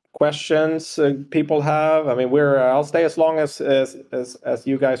questions people have? I mean, I'll stay as long as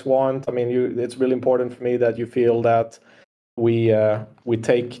you guys want. I mean, it's really important for me that you feel that we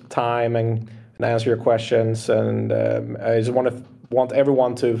take time and answer your questions, and I just want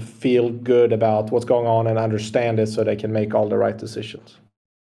everyone to feel good about what's going on and understand it so they can make all the right decisions.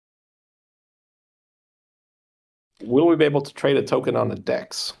 Will we be able to trade a token on the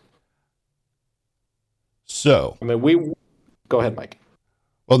DEX? So, I mean, go ahead, Mike.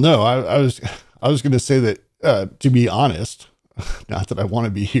 Well, no, I was going to say that, to be honest, not that I want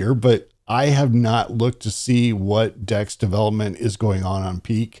to be here, but I have not looked to see what DEX development is going on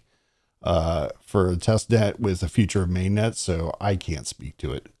Peak for testnet with the future of mainnet, so I can't speak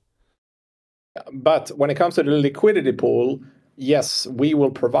to it. But when it comes to the liquidity pool, yes, we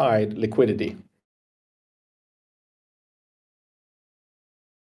will provide liquidity.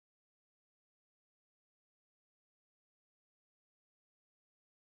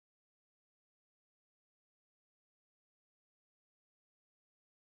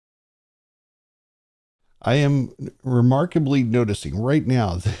 I am remarkably noticing right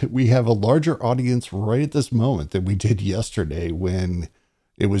now that we have a larger audience right at this moment than we did yesterday when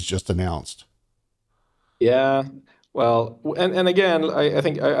it was just announced. Yeah, well, and again, I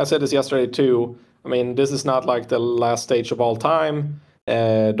think I said this yesterday too. I mean, this is not like the last stage of all time.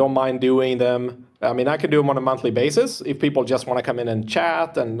 Don't mind doing them. I mean, I can do them on a monthly basis if people just want to come in and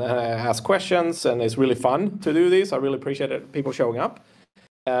chat and ask questions, and it's really fun to do these. I really appreciate it, people showing up.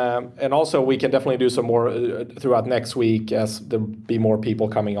 And also, we can definitely do some more throughout next week as there be more people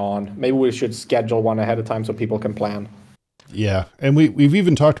coming on. Maybe we should schedule one ahead of time so people can plan. Yeah, and we've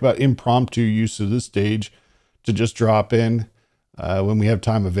even talked about impromptu use of this stage to just drop in when we have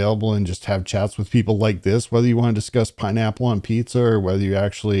time available and just have chats with people like this, whether you want to discuss pineapple on pizza or whether you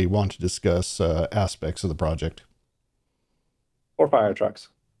actually want to discuss aspects of the project. Or fire trucks.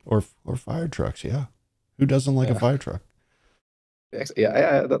 Or fire trucks, yeah. Who doesn't like a fire truck?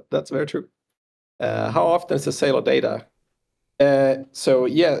 Yeah, that's very true. How often is the sale of data? So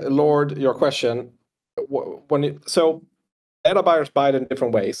yeah, Lord, your question. So data buyers buy it in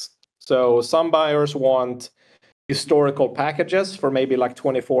different ways. So some buyers want historical packages for maybe like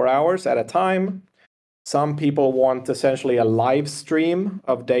 24 hours at a time. Some people want essentially a live stream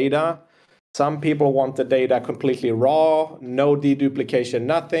of data. Some people want the data completely raw, no deduplication,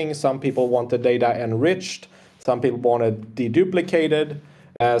 nothing. Some people want the data enriched. Some people want it deduplicated.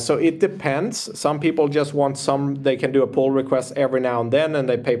 So it depends. Some people just want they can do a pull request every now and then and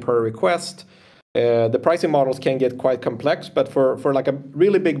they pay per request. The pricing models can get quite complex, but for like a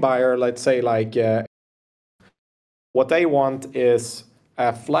really big buyer, let's say like what they want is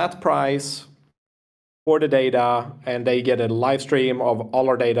a flat price for the data, and they get a live stream of all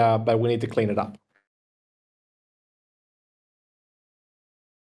our data, but we need to clean it up.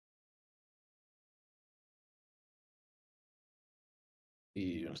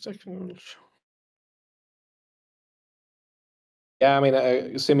 Yeah, I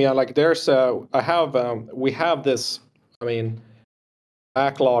mean, Simeon, like there's, we have this, I mean,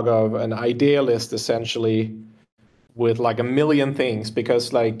 backlog of an idea list essentially with like a million things,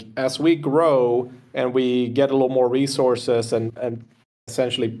 because like as we grow and we get a little more resources and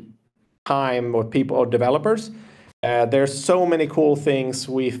essentially time with people or developers, there's so many cool things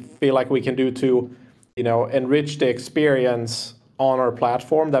we feel like we can do to, enrich the experience on our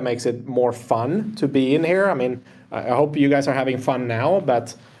platform that makes it more fun to be in here. I mean, I hope you guys are having fun now,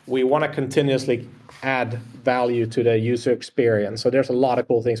 but we want to continuously add value to the user experience. So there's a lot of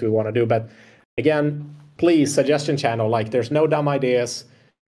cool things we want to do. But again, please, suggestion channel, like there's no dumb ideas.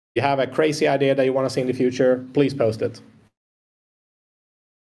 You have a crazy idea that you want to see in the future, please post it.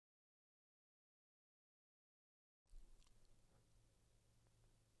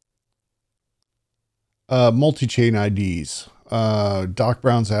 Multi-chain IDs. Doc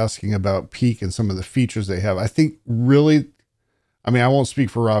Brown's asking about Peak and some of the features they have. I think really, I mean, I won't speak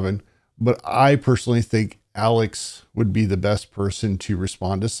for Robin, but I personally think Alex would be the best person to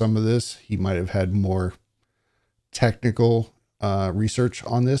respond to some of this. He might have had more technical research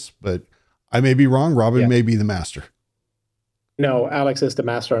on this, but I may be wrong. Robin may be the master. No, Alex is the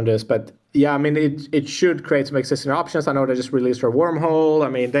master on this, but yeah, I mean, it should create some existing options. I know they just released our wormhole. I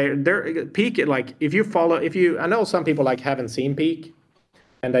mean, they're Peak, like I know some people like haven't seen Peak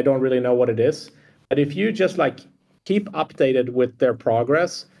and they don't really know what it is, but if you just like keep updated with their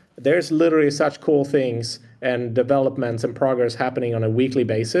progress, there's literally such cool things and developments and progress happening on a weekly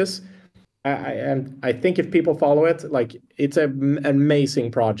basis. And I think if people follow it, like it's an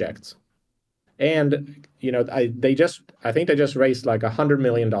amazing project. And I think they just raised like $100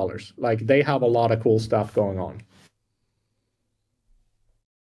 million. Like they have a lot of cool stuff going on.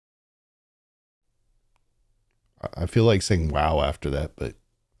 I feel like saying wow after that, but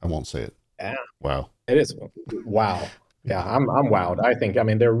I won't say it. Yeah. Wow. It is. Wow. Yeah, I'm wowed. I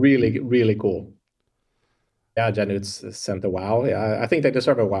mean, they're really, really cool. Yeah, Janut's sent a wow. Yeah, I think they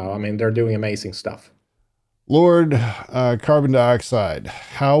deserve a wow. I mean, they're doing amazing stuff. Lord, carbon dioxide,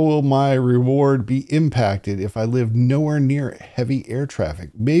 how will my reward be impacted if I live nowhere near heavy air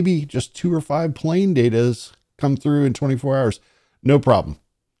traffic? Maybe just 2 or 5 plane datas come through in 24 hours. No problem.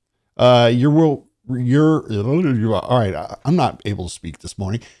 All right, I'm not able to speak this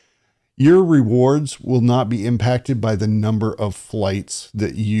morning. Your rewards will not be impacted by the number of flights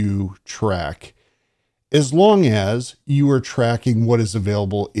that you track, as long as you are tracking what is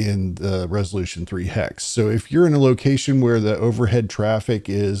available in the resolution 3 hex. So if you're in a location where the overhead traffic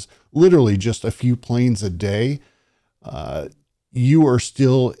is literally just a few planes a day, you are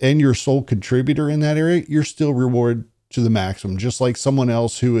still, and you're sole contributor in that area, you're still rewarded to the maximum, just like someone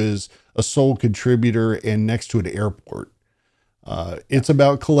else who is a sole contributor and next to an airport. It's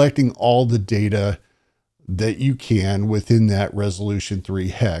about collecting all the data that you can within that resolution 3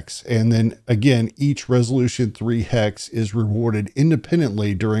 hex. And then again, each resolution 3 hex is rewarded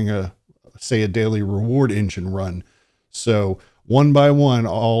independently during a daily reward engine run. So one by one,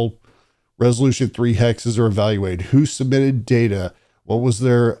 all resolution 3 hexes are evaluated. Who submitted data? What was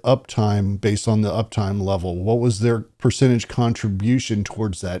their uptime based on the uptime level? What was their percentage contribution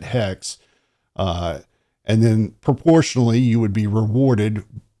towards that hex? And then proportionally, you would be rewarded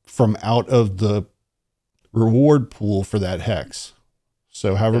from out of the reward pool for that hex.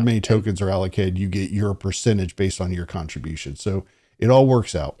 So however many tokens are allocated, you get your percentage based on your contribution. So it all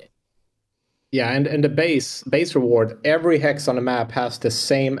works out. Yeah, and the base reward, every hex on the map has the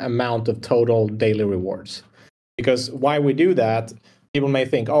same amount of total daily rewards. Because why we do that, people may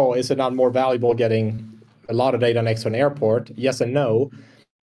think, oh, is it not more valuable getting a lot of data next to an airport? Yes and no.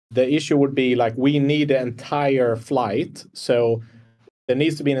 The issue would be like we need the entire flight. So there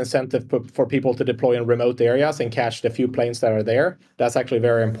needs to be an incentive for people to deploy in remote areas and catch the few planes that are there. That's actually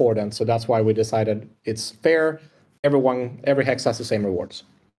very important. So that's why we decided it's fair. Every hex has the same rewards.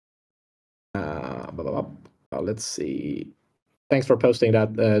 Let's see. Thanks for posting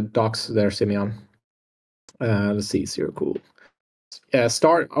that docs there, Simeon. Let's see, zero cool.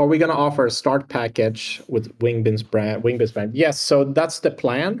 Are we going to offer a start package with Wingbits brand? Yes, so that's the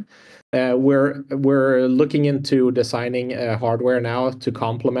plan. We're looking into designing hardware now to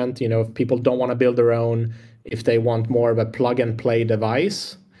complement, if people don't want to build their own, if they want more of a plug and play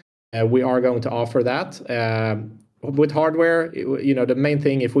device, we are going to offer that. With hardware, the main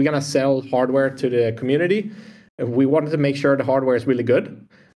thing, if we're going to sell hardware to the community, we wanted to make sure the hardware is really good.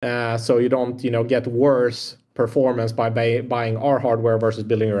 so you don't, get worse performance by buying our hardware versus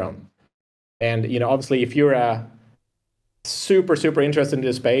building your own. And, obviously, if you're a super interested in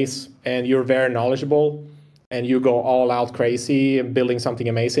this space and you're very knowledgeable and you go all out crazy and building something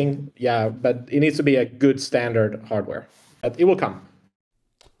amazing, yeah, but it needs to be a good standard hardware. But it will come.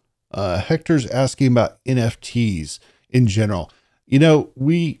 Hector's asking about NFTs in general.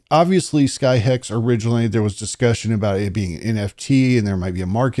 We obviously Skyhex originally, there was discussion about it being an NFT and there might be a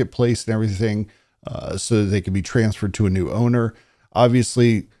marketplace and everything, so that they could be transferred to a new owner.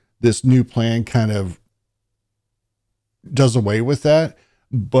 Obviously, this new plan kind of does away with that,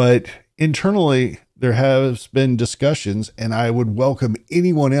 but internally there has been discussions, and I would welcome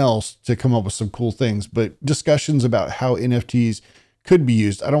anyone else to come up with some cool things, but discussions about how NFTs could be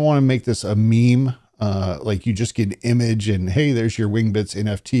used. I don't want to make this a meme, like you just get an image and hey, there's your Wingbits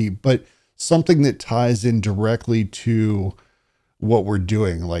NFT, but something that ties in directly to what we're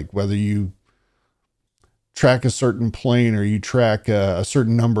doing, like whether you track a certain plane or you track a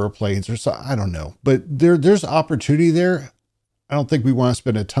certain number of planes or so, I don't know, but there's opportunity there. I don't think we want to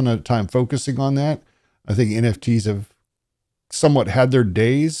spend a ton of time focusing on that. I think NFTs have somewhat had their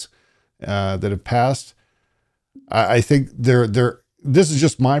days that have passed. I think this is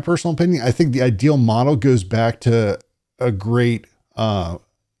just my personal opinion. I think the ideal model goes back to a great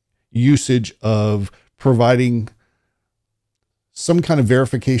usage of providing some kind of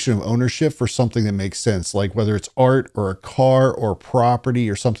verification of ownership for something that makes sense, like whether it's art or a car or property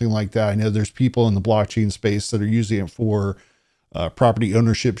or something like that. I know there's people in the blockchain space that are using it for property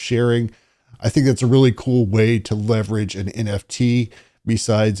ownership sharing. I think that's a really cool way to leverage an NFT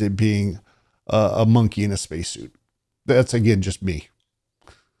besides it being a monkey in a spacesuit. That's, again, just me.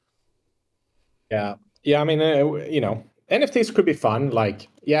 Yeah. I mean, NFTs could be fun. Like,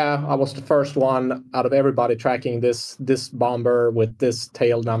 yeah, I was the first one out of everybody tracking this bomber with this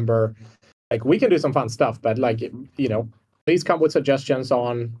tail number. Like, we can do some fun stuff, but like, please come with suggestions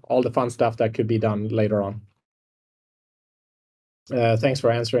on all the fun stuff that could be done later on. Thanks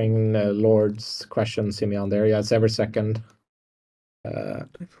for answering Lord's question, Simeon. There, yeah, it's every second. Let's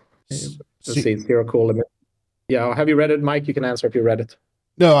see, it's Zero Cool. Yeah, have you read it, Mike? You can answer if you read it.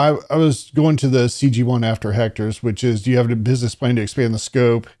 No, I was going to the CG1 after Hector's, which is, do you have a business plan to expand the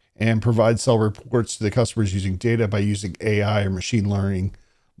scope and provide sell reports to the customers using data by using AI or machine learning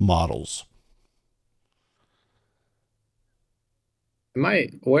models?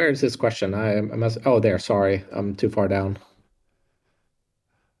 Where is this question? I must, oh, there, sorry, I'm too far down.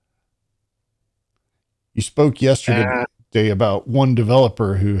 You spoke yesterday about one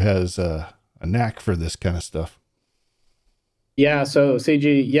developer who has a knack for this kind of stuff. Yeah, so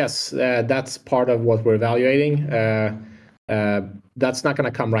CG, yes, that's part of what we're evaluating. That's not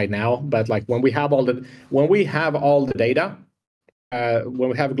going to come right now, but like when we have all the data, when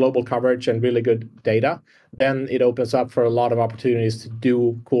we have global coverage and really good data, then it opens up for a lot of opportunities to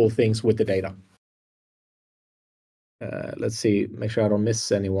do cool things with the data. Let's see, make sure I don't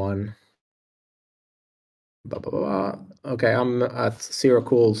miss anyone. Blah, blah, blah. Okay, I'm at Zero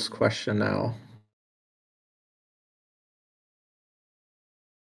Cool's question now.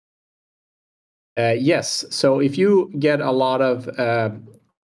 Yes, so if you get a lot of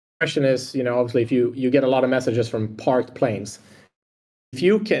question is, obviously if you get a lot of messages from parked planes, if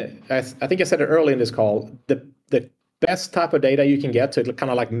you can, I think I said it early in this call, the best type of data you can get to kind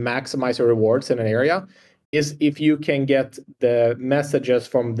of like maximize your rewards in an area is if you can get the messages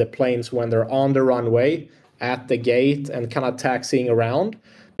from the planes when they're on the runway, at the gate, and kind of taxiing around,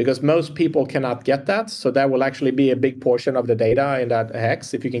 because most people cannot get that. So that will actually be a big portion of the data in that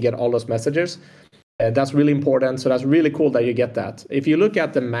hex if you can get all those messages. That's really important. So that's really cool that you get that. If you look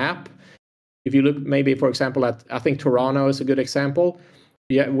at the map, if you look maybe, for example, at, I think Toronto is a good example.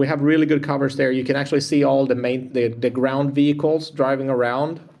 Yeah, we have really good coverage there. You can actually see all the ground vehicles driving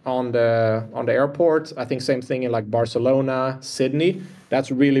around on the airport. I think same thing in like Barcelona, Sydney.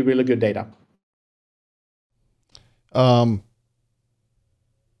 That's really, really good data.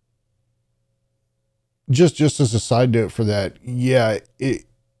 Just as a side note for that, yeah,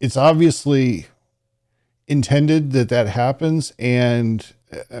 it's obviously intended that happens, and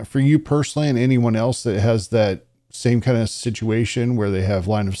for you personally and anyone else that has that same kind of situation where they have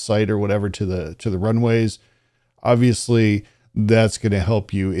line of sight or whatever to the runways, obviously that's going to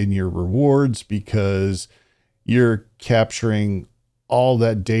help you in your rewards because you're capturing all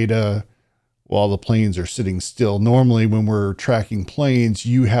that data while the planes are sitting still. Normally when we're tracking planes,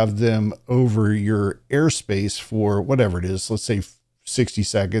 you have them over your airspace for whatever it is, let's say 60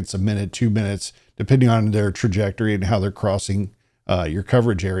 seconds, a minute, 2 minutes, depending on their trajectory and how they're crossing your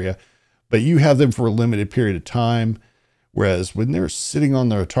coverage area. But you have them for a limited period of time. Whereas when they're sitting on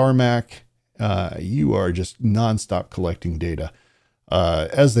their tarmac, you are just nonstop collecting data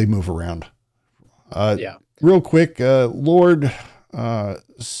as they move around. Yeah. Real quick, Lord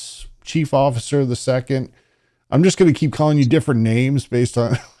Chief Officer the Second. I'm just going to keep calling you different names based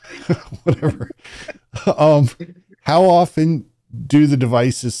on whatever. How often do the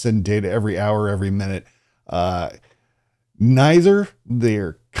devices send data? Every hour, every minute? Neither.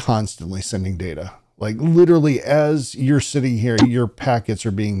 They're constantly sending data. Like literally as you're sitting here, your packets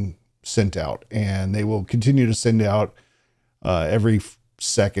are being sent out, and they will continue to send out every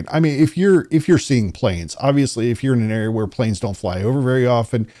second. I mean, if you're seeing planes, obviously, if you're in an area where planes don't fly over very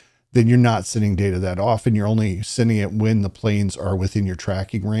often, then you're not sending data that often. You're only sending it when the planes are within your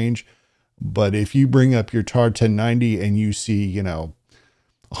tracking range. But if you bring up your TAR 1090 and you see,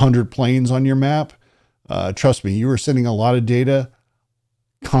 100 planes on your map, trust me, you are sending a lot of data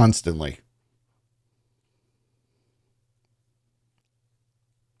constantly.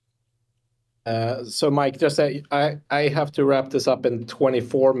 So Mike, just I have to wrap this up in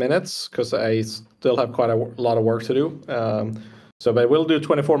 24 minutes because I still have quite a lot of work to do. But we'll do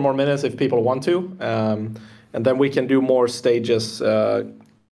 24 more minutes if people want to. And then we can do more stages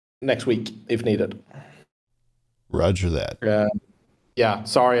next week if needed. Roger that. Yeah,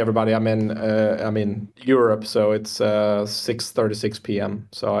 sorry everybody. I'm in Europe, so it's 6:36 p.m.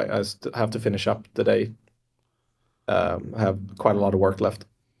 So I have to finish up the day. I have quite a lot of work left.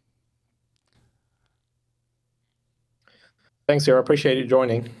 Thanks, Sarah. Appreciate you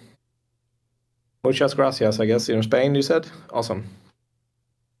joining. Muchas gracias, I guess. In Spain, you said? Awesome.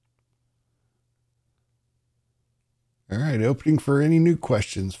 All right, opening for any new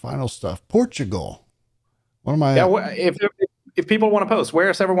questions. Final stuff. Portugal. One of my if people want to post,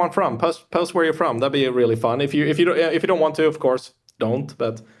 where's everyone from? Post where you're from. That'd be really fun. If you don't want to, of course, don't.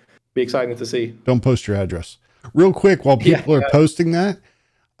 But be exciting to see. Don't post your address. Real quick, while people are posting that,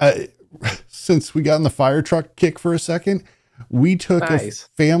 since we got in the fire truck kick for a second, we took a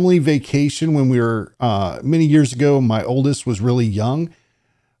family vacation when we were many years ago. My oldest was really young.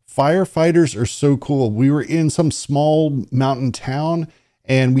 Firefighters are so cool. We were in some small mountain town,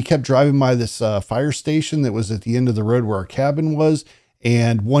 and we kept driving by this fire station that was at the end of the road where our cabin was.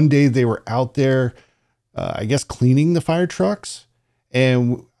 And one day they were out there, I guess, cleaning the fire trucks.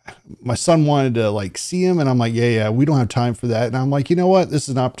 And my son wanted to see him. And I'm like, yeah, we don't have time for that. And I'm like, you know what? This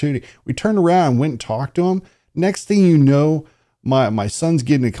is an opportunity. We turned around and went and talked to him. Next thing you know, my son's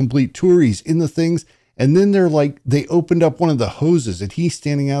getting a complete tour. He's in the things. And then they opened up one of the hoses, and he's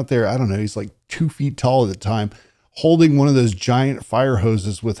standing out there. I don't know. He's like 2 feet tall at the time, holding one of those giant fire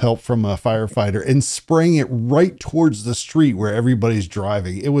hoses with help from a firefighter and spraying it right towards the street where everybody's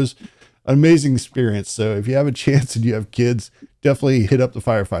driving. It was an amazing experience. So if you have a chance and you have kids, definitely hit up the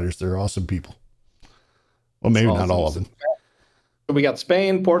firefighters. They're awesome people. Well, maybe not all of them. We got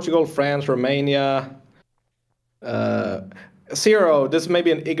Spain, Portugal, France, Romania. Zero, this may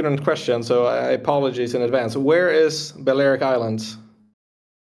be an ignorant question, so I apologize in advance. Where is Balearic Islands?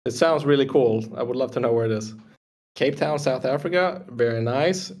 It sounds really cool. I would love to know where it is. Cape Town, South Africa, very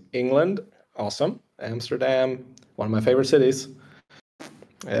nice. England, awesome. Amsterdam, one of my favorite cities.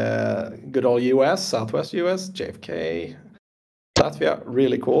 Good old US, Southwest US, JFK, Latvia,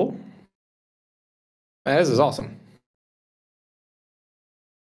 really cool. Man, this is awesome.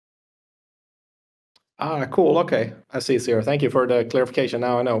 Cool. Okay. I see, Sarah. Thank you for the clarification.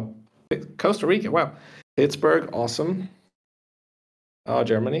 Now I know. Costa Rica. Wow. Pittsburgh. Awesome. Oh,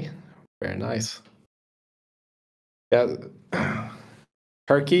 Germany. Very nice. Yeah.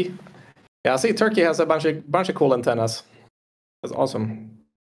 Turkey. Yeah, I see Turkey has a bunch of cool antennas. That's awesome.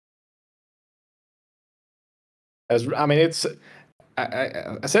 I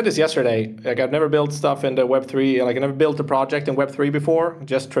said this yesterday. I've never built stuff in the Web3. I never built a project in Web3 before.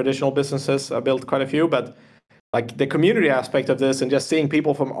 Just traditional businesses. I built quite a few, but the community aspect of this and just seeing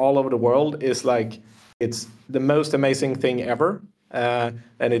people from all over the world is it's the most amazing thing ever. And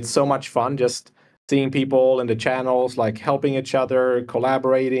it's so much fun just seeing people in the channels, helping each other,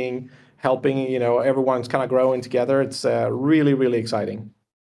 collaborating, helping. Everyone's kind of growing together. It's really, really exciting.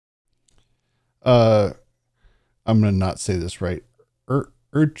 I'm gonna not say this right.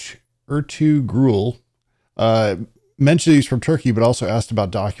 Ertu Gruel mentioned he's from Turkey, but also asked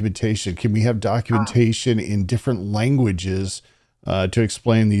about documentation. Can we have documentation in different languages to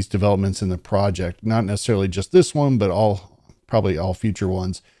explain these developments in the project? Not necessarily just this one, but probably all future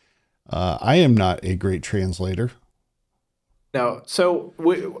ones. I am not a great translator. No, so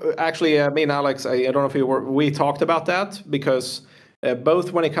me and Alex, I don't know if we talked about that because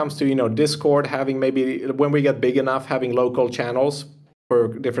both when it comes to Discord, having maybe when we get big enough, having local channels for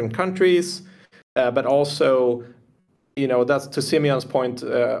different countries, but also that's to Simeon's point,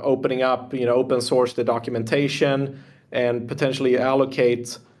 opening up, open source the documentation and potentially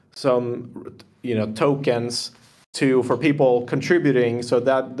allocate some, tokens for people contributing, so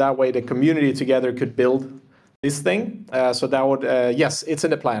that way the community together could build this thing. So that would, yes, it's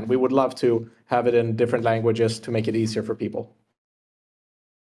in the plan. We would love to have it in different languages to make it easier for people.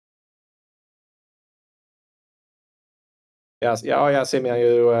 Yes, yeah, oh yeah, Simeon,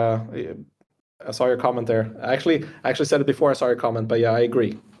 I saw your comment there. I actually said it before I saw your comment, but yeah, I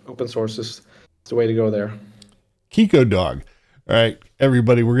agree. Open source is the way to go there. Kiko Dog. All right,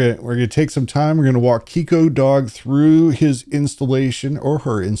 everybody, we're gonna take some time. We're gonna walk Kiko Dog through his installation or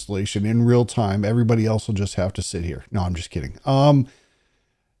her installation in real time. Everybody else will just have to sit here. No, I'm just kidding.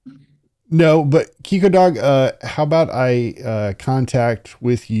 No, but Kiko Dog, how about I contact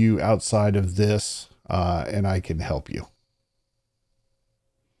with you outside of this, and I can help you.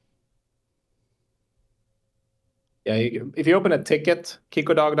 Yeah, if you open a ticket,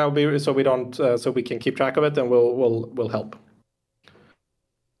 Kiko Dog, that would be so we don't so we can keep track of it, and we'll help.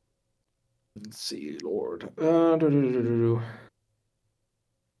 Let's see, Lord.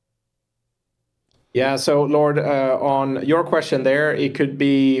 Yeah, so Lord, on your question there, it could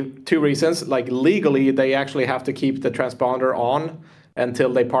be two reasons. Like legally, they actually have to keep the transponder on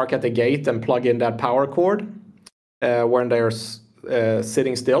until they park at the gate and plug in that power cord when they're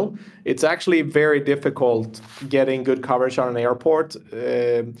sitting still. It's actually very difficult getting good coverage on an airport.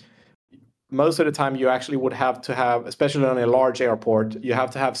 Most of the time you actually would have to have, especially on a large airport, you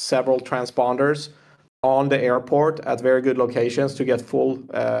have to have several transponders on the airport at very good locations to get full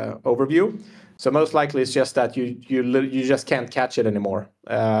overview. So most likely it's just that you just can't catch it anymore.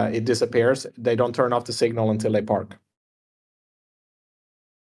 It disappears. They don't turn off the signal until they park.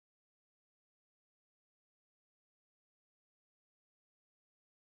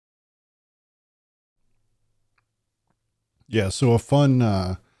 Yeah, so a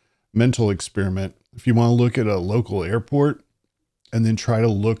fun mental experiment. If you want to look at a local airport and then try to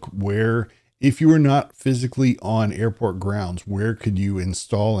look where, if you were not physically on airport grounds, where could you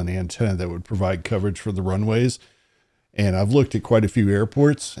install an antenna that would provide coverage for the runways? And I've looked at quite a few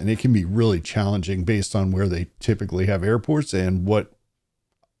airports, and it can be really challenging based on where they typically have airports and what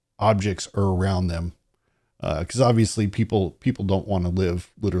objects are around them. Because obviously people don't want to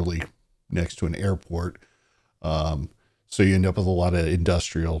live literally next to an airport. So you end up with a lot of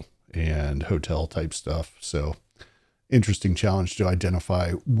industrial and hotel type stuff. So interesting challenge to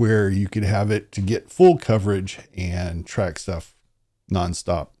identify where you could have it to get full coverage and track stuff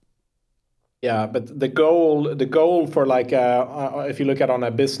nonstop. Yeah, but the goal for like if you look at on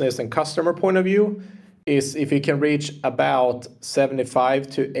a business and customer point of view is if you can reach about 75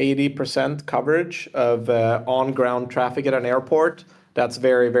 to 80% coverage of on-ground traffic at an airport, that's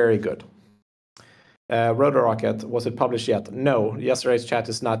very, very good. Rotor Rocket, was it published yet? No, yesterday's chat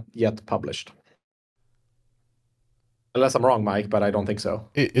is not yet published. Unless I'm wrong, Mike, but I don't think so.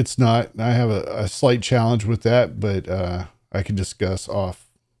 It's not. I have a slight challenge with that, but I can discuss off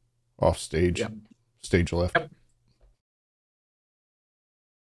stage. Yep. Stage left. Yep.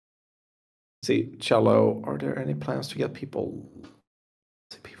 See, Cello, are there any plans to get people?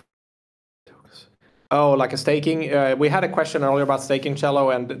 Oh, like a staking? We had a question earlier about staking,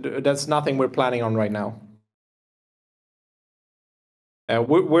 Cello, and that's nothing we're planning on right now.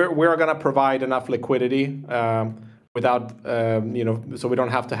 We're going to provide enough liquidity without, so we don't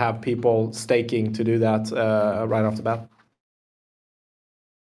have to have people staking to do that right off the bat.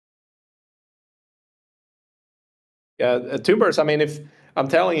 Yeah, tubers, I mean, if I'm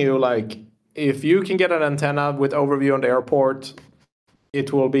telling you, like, if you can get an antenna with overview on the airport,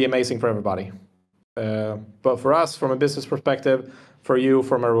 it will be amazing for everybody. But for us, from a business perspective, for you,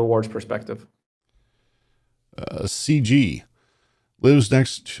 from a rewards perspective. CG lives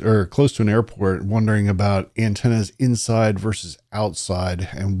next or close to an airport, wondering about antennas inside versus outside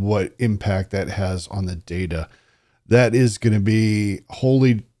and what impact that has on the data. That is going to be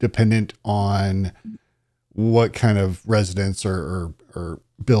wholly dependent on what kind of residence or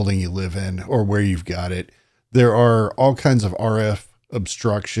building you live in or where you've got it. There are all kinds of RF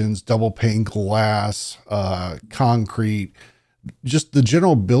obstructions, double pane glass, concrete, just the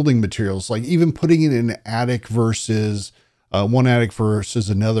general building materials, like even putting it in an attic versus one attic versus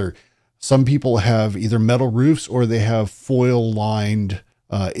another. Some people have either metal roofs or they have foil lined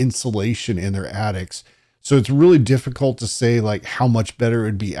insulation in their attics. So it's really difficult to say like how much better it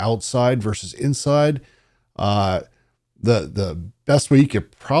would be outside versus inside. The best way you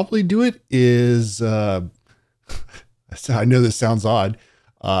could probably do it is, I know this sounds odd.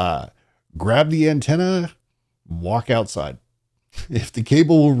 Grab the antenna, walk outside. If the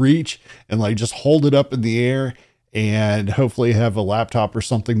cable will reach and like just hold it up in the air and hopefully have a laptop or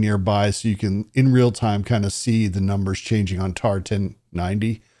something nearby so you can in real time kind of see the numbers changing on TAR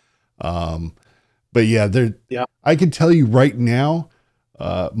 1090. But yeah, I can tell you right now,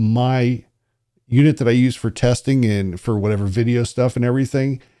 my unit that I use for testing and for whatever video stuff and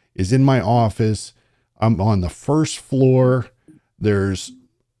everything is in my office. I'm on the first floor. There's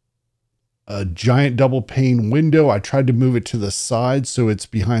a giant double pane window. I tried to move it to the side so it's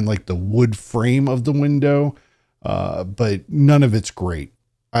behind like the wood frame of the window, but none of it's great.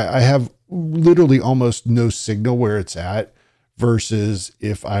 I have literally almost no signal where it's at, versus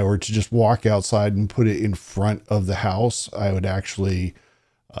if I were to just walk outside and put it in front of the house, I would actually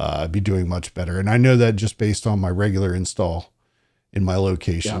be doing much better. And I know that just based on my regular install in my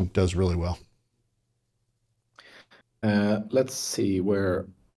location, does really well. Let's see what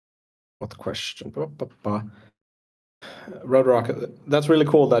question. Road Rocket, that's really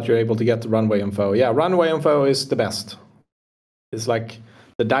cool that you're able to get the runway info. Yeah, runway info is the best. It's like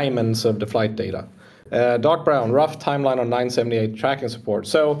the diamonds of the flight data. Dark Brown, rough timeline on 978 tracking support.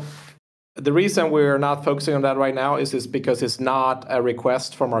 So the reason we're not focusing on that right now is because it's not a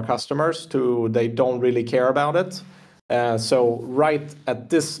request from our customers. They don't really care about it. So right at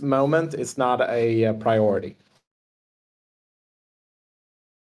this moment, it's not a priority.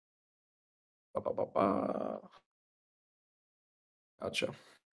 Gotcha.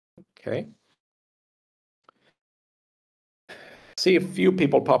 Okay. See a few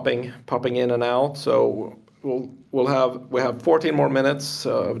people popping in and out. So we have 14 more minutes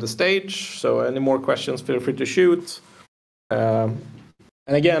of the stage. So any more questions, feel free to shoot. And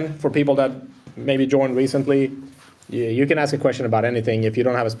again, for people that maybe joined recently, you can ask a question about anything. If you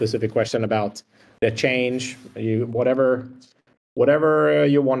don't have a specific question about the change, whatever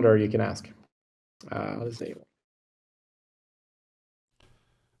you wonder, you can ask. Let's see.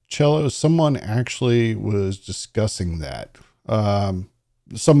 Cello, someone actually was discussing that.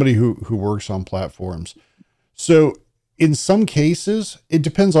 Somebody who works on platforms. So in some cases, it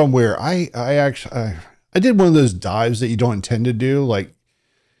depends on where. I did one of those dives that you don't intend to do. Like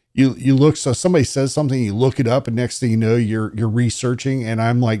you look, so somebody says something, you look it up, and next thing you know, you're researching. And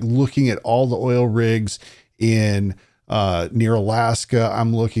I'm like looking at all the oil rigs in near Alaska.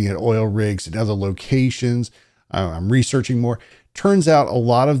 I'm looking at oil rigs in other locations. I'm researching more. Turns out a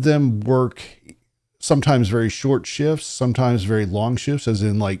lot of them work sometimes very short shifts, sometimes very long shifts, as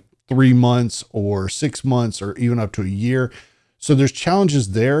in like 3 months or 6 months or even up to a year. So there's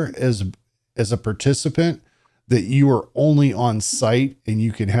challenges there as a participant, that you are only on site and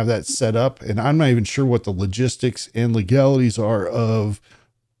you can have that set up. And I'm not even sure what the logistics and legalities are of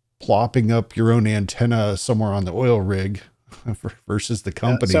plopping up your own antenna somewhere on the oil rig versus the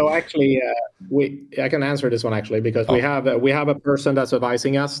company. So actually, I can answer this one actually, because we have a person that's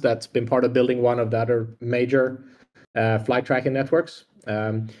advising us that's been part of building one of the other major flight tracking networks,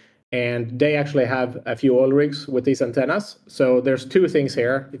 and they actually have a few oil rigs with these antennas. So there's two things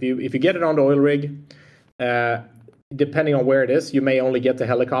here. If you get it on the oil rig, depending on where it is, you may only get the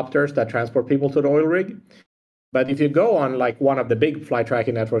helicopters that transport people to the oil rig. But if you go on like one of the big flight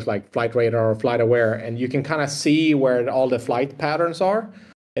tracking networks like Flight Radar or Flight Aware, and you can kind of see where all the flight patterns are.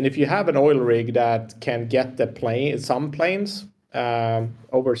 And if you have an oil rig that can get some planes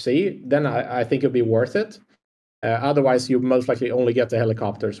overseas, then I think it'll be worth it. Otherwise, you most likely only get the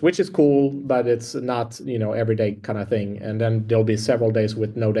helicopters, which is cool, but it's not, everyday kind of thing. And then there'll be several days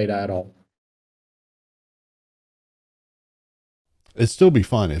with no data at all. It'd still be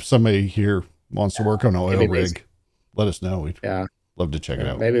fun if somebody here wants to work on an oil rig. Let us know. We'd love to check it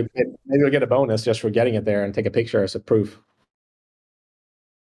out. Maybe we'll get a bonus just for getting it there and take a picture as a proof.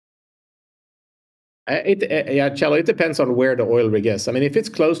 Cello, it depends on where the oil rig is. I mean, if it's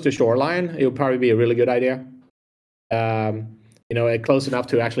close to shoreline, it would probably be a really good idea. Close enough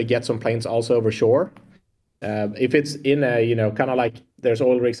to actually get some planes also over shore. If it's in a, kind of like there's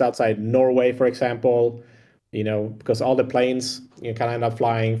oil rigs outside Norway, for example, because all the planes, kind of end up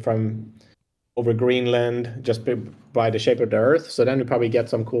flying from over Greenland just by the shape of the Earth. So then you probably get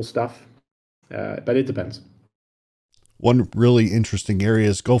some cool stuff. But it depends. One really interesting area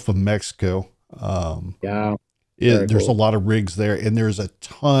is Gulf of Mexico. There's a lot of rigs there, and there's a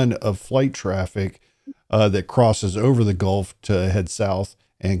ton of flight traffic that crosses over the Gulf to head south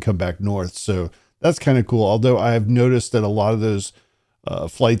and come back north. So that's kind of cool. Although I have noticed that a lot of those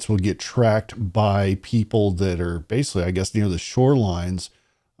flights will get tracked by people that are basically, I guess, near the shorelines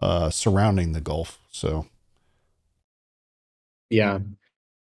surrounding the Gulf. So, yeah.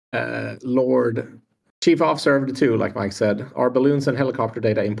 Lord Chief Officer of the two, like Mike said, are balloons and helicopter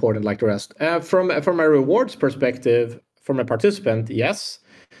data important like the rest? From a rewards perspective, from a participant, yes.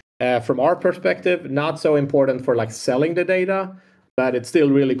 From our perspective, not so important for like selling the data, but it's still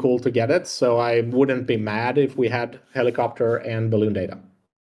really cool to get it. So I wouldn't be mad if we had helicopter and balloon data.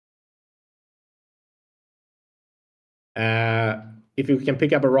 If you can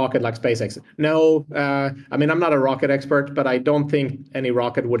pick up a rocket like SpaceX. No, I mean, I'm not a rocket expert, but I don't think any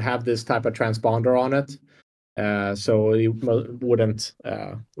rocket would have this type of transponder on it. So it wouldn't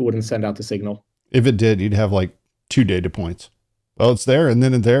send out the signal. If it did, you'd have like 2 data points. Well, it's there, and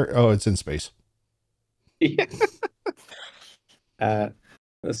then in there, oh, it's in space. Yeah.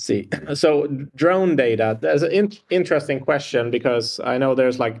 Let's see. So drone data, that's an interesting question because I know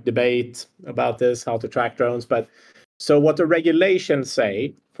there's like debate about this, how to track drones. But so what the regulations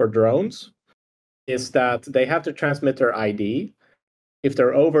say for drones is that they have to transmit their ID if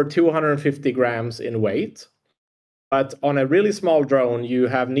they're over 250 grams in weight. But on a really small drone, you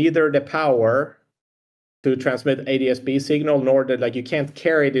have neither the power to transmit ADS-B signal, nor that like you can't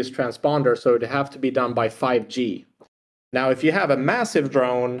carry this transponder, so it have to be done by 5G. Now, if you have a massive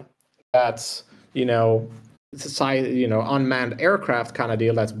drone that's, it's a size, unmanned aircraft kind of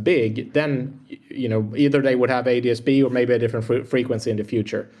deal that's big, then, either they would have ADS-B or maybe a different frequency in the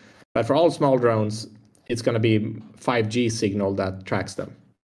future. But for all small drones, it's going to be 5G signal that tracks them.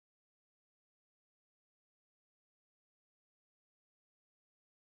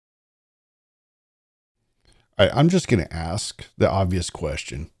 I'm just going to ask the obvious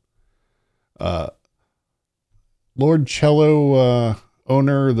question. Lord Cello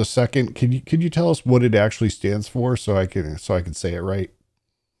owner the second, could you tell us what it actually stands for so I can say it right?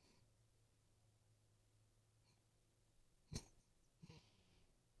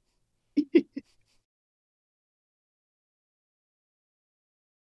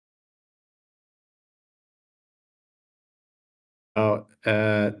 Oh,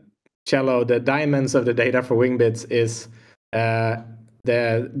 Cello, the diamonds of the data for Wingbits is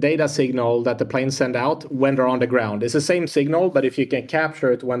the data signal that the planes send out when they're on the ground. It's the same signal, but if you can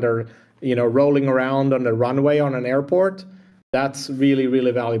capture it when they're rolling around on the runway on an airport, that's really,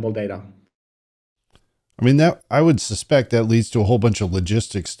 really valuable data. I mean, that I would suspect that leads to a whole bunch of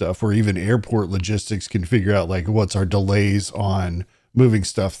logistics stuff where even airport logistics can figure out like what's our delays on moving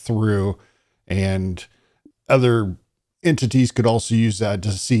stuff through, and other entities could also use that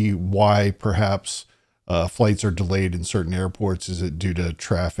to see why perhaps flights are delayed in certain airports. Is it due to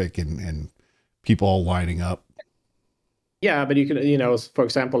traffic and people all lining up? Yeah, but you can, for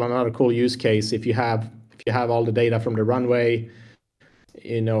example, another cool use case, if you have all the data from the runway,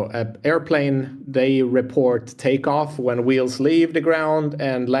 an airplane, they report takeoff when wheels leave the ground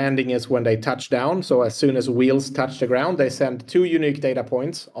and landing is when they touch down. So as soon as wheels touch the ground, they send 2 unique data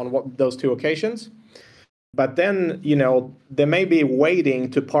points on those 2 occasions. But then, they may be waiting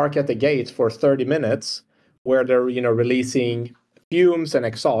to park at the gate for 30 minutes where they're, releasing fumes and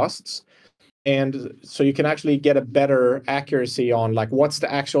exhausts. And so you can actually get a better accuracy on like what's the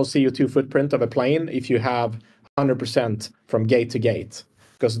actual CO2 footprint of a plane if you have 100% from gate to gate,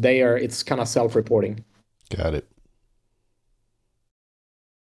 because it's kind of self-reporting. Got it.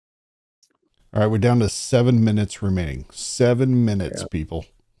 All right, we're down to 7 minutes remaining. 7 minutes, people.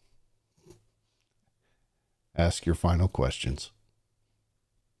 Ask your final questions.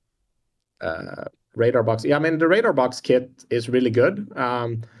 Radar box. Yeah, I mean, the radar box kit is really good. A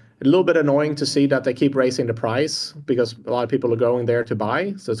little bit annoying to see that they keep raising the price because a lot of people are going there to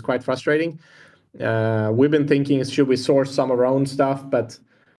buy. So it's quite frustrating. We've been thinking, should we source some of our own stuff? But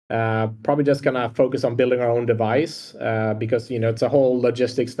probably just going to focus on building our own device because, it's a whole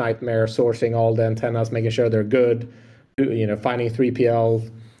logistics nightmare, sourcing all the antennas, making sure they're good, finding 3PL,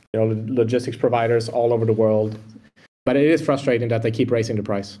 logistics providers all over the world. But it is frustrating that they keep raising the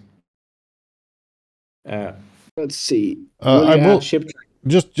price. Let's see. I will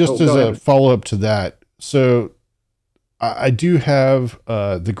just as a follow-up to that. So I do have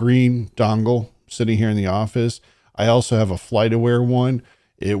the green dongle sitting here in the office. I also have a FlightAware one.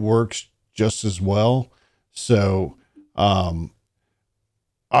 It works just as well. So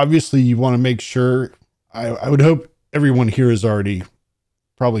obviously you want to make sure, I would hope everyone here has already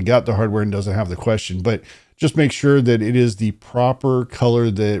probably got the hardware and doesn't have the question, but just make sure that it is the proper color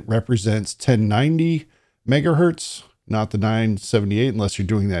that represents 1090 megahertz, not the 978, unless you're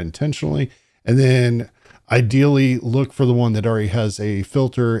doing that intentionally. And then ideally look for the one that already has a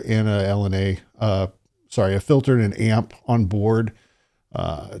filter and a LNA, a filter and an amp on board.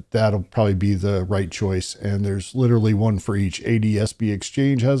 That'll probably be the right choice. And there's literally one for each. ADS-B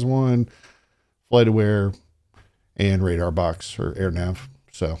Exchange has one, FlightAware, and Radar Box or AirNav.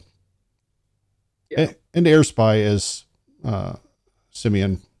 So, yeah. And AirSpy, as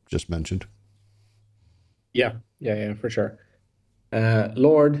Simeon just mentioned. Yeah, for sure.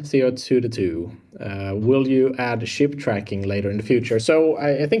 Lord CO2 will you add ship tracking later in the future? So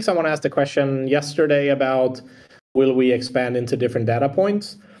I think someone asked a question yesterday about will we expand into different data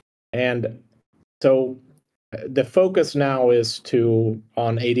points? And so the focus now is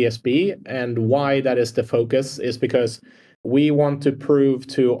on ADSB, and why that is the focus is because we want to prove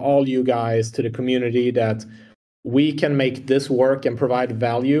to all you guys, to the community, that we can make this work and provide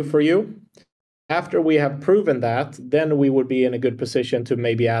value for you. After we have proven that, then we would be in a good position to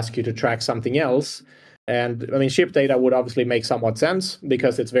maybe ask you to track something else. And I mean, ship data would obviously make somewhat sense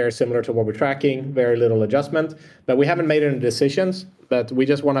because it's very similar to what we're tracking, very little adjustment. But we haven't made any decisions, but we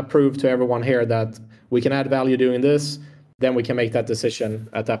just want to prove to everyone here that we can add value doing this. Then we can make that decision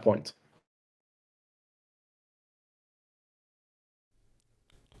at that point.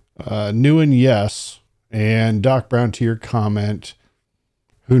 New and yes. And Doc Brown, to your comment,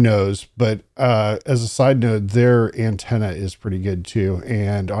 who knows? But as a side note, their antenna is pretty good too.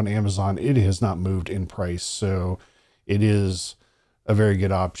 And on Amazon, it has not moved in price. So it is a very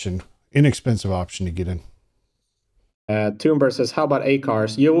good option, inexpensive option to get in. Toomber says, how about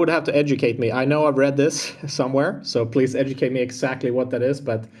ACARs? You would have to educate me. I know I've read this somewhere, so please educate me exactly what that is,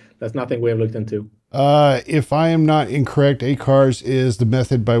 but that's nothing we have looked into. If I am not incorrect, ACARs is the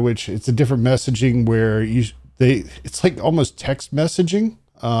method by which it's a different messaging where it's like almost text messaging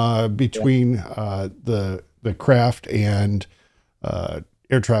between the craft and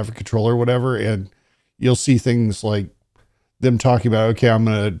air traffic control or whatever, and you'll see things like them talking about, okay, I'm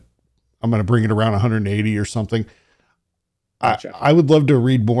gonna bring it around 180 or something. Gotcha. I would love to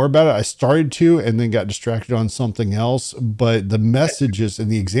read more about it. I started to and then got distracted on something else, but the messages and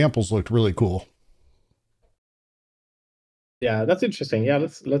the examples looked really cool. Yeah, that's interesting. Yeah,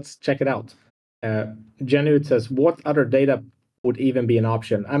 let's check it out. Genude says, what other data would even be an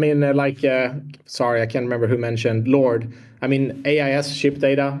option? I mean, sorry, I can't remember who mentioned Lord. I mean, AIS ship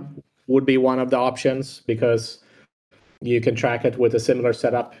data would be one of the options because you can track it with a similar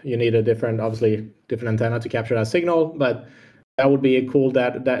setup. You need obviously different antenna to capture that signal, but that would be a cool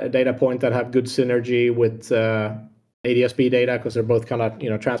data point that have good synergy with ADSB data because they're both kind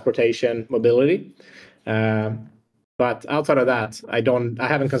of transportation mobility. But outside of that, I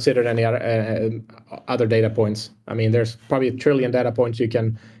haven't considered any other data points. I mean, there's probably 1 trillion data points you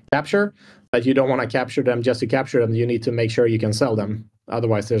can capture, but you don't want to capture them just to capture them. You need to make sure you can sell them.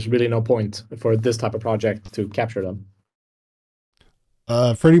 Otherwise, there's really no point for this type of project to capture them.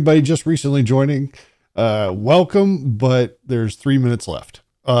 For anybody just recently joining, welcome, but there's 3 minutes left.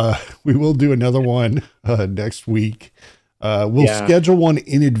 We will do another one next week. We'll schedule one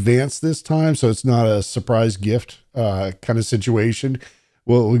in advance this time, so it's not a surprise gift kind of situation.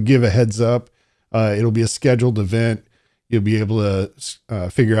 We'll give a heads up. It'll be a scheduled event. You'll be able to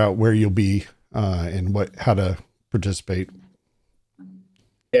figure out where you'll be and how to participate.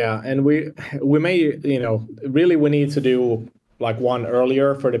 Yeah, and we may, really we need to do like one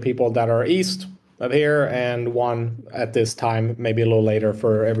earlier for the people that are east of here, and one at this time, maybe a little later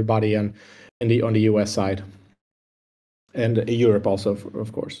for everybody on the US side. And Europe also,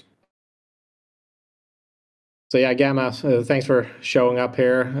 of course. So yeah, Gamma, thanks for showing up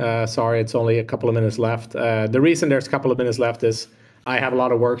here. Sorry, it's only a couple of minutes left. The reason there's a couple of minutes left is I have a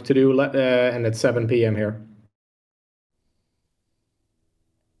lot of work to do, and it's 7 p.m. here.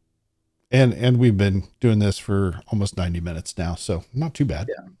 And we've been doing this for almost 90 minutes now, so not too bad.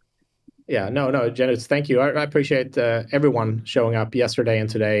 Yeah, no, Janice, thank you. I appreciate everyone showing up yesterday and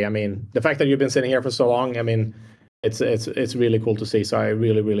today. I mean, the fact that you've been sitting here for so long, I mean, it's really cool to see. So I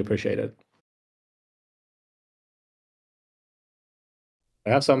really, really appreciate it. I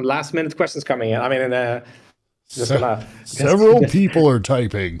have some last minute questions coming in. I mean, several people are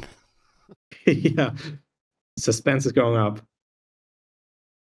typing. Yeah, suspense is going up.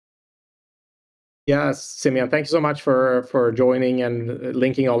 Yes, Simeon, thank you so much for joining and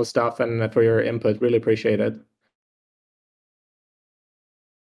linking all the stuff and for your input. Really appreciate it.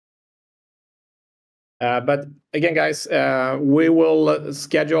 But again, guys, we will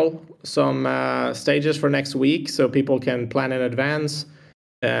schedule some stages for next week so people can plan in advance.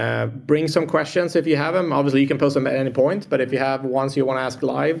 Bring some questions if you have them. Obviously, you can post them at any point, but if you have ones you want to ask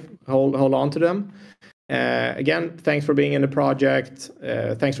live, hold on to them. Again, thanks for being in the project.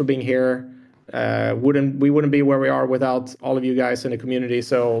 Thanks for being here. We wouldn't be where we are without all of you guys in the community.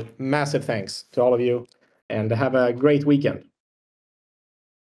 So massive thanks to all of you, and have a great weekend.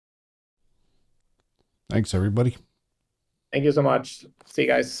 Thanks, everybody. Thank you so much. See you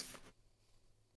guys.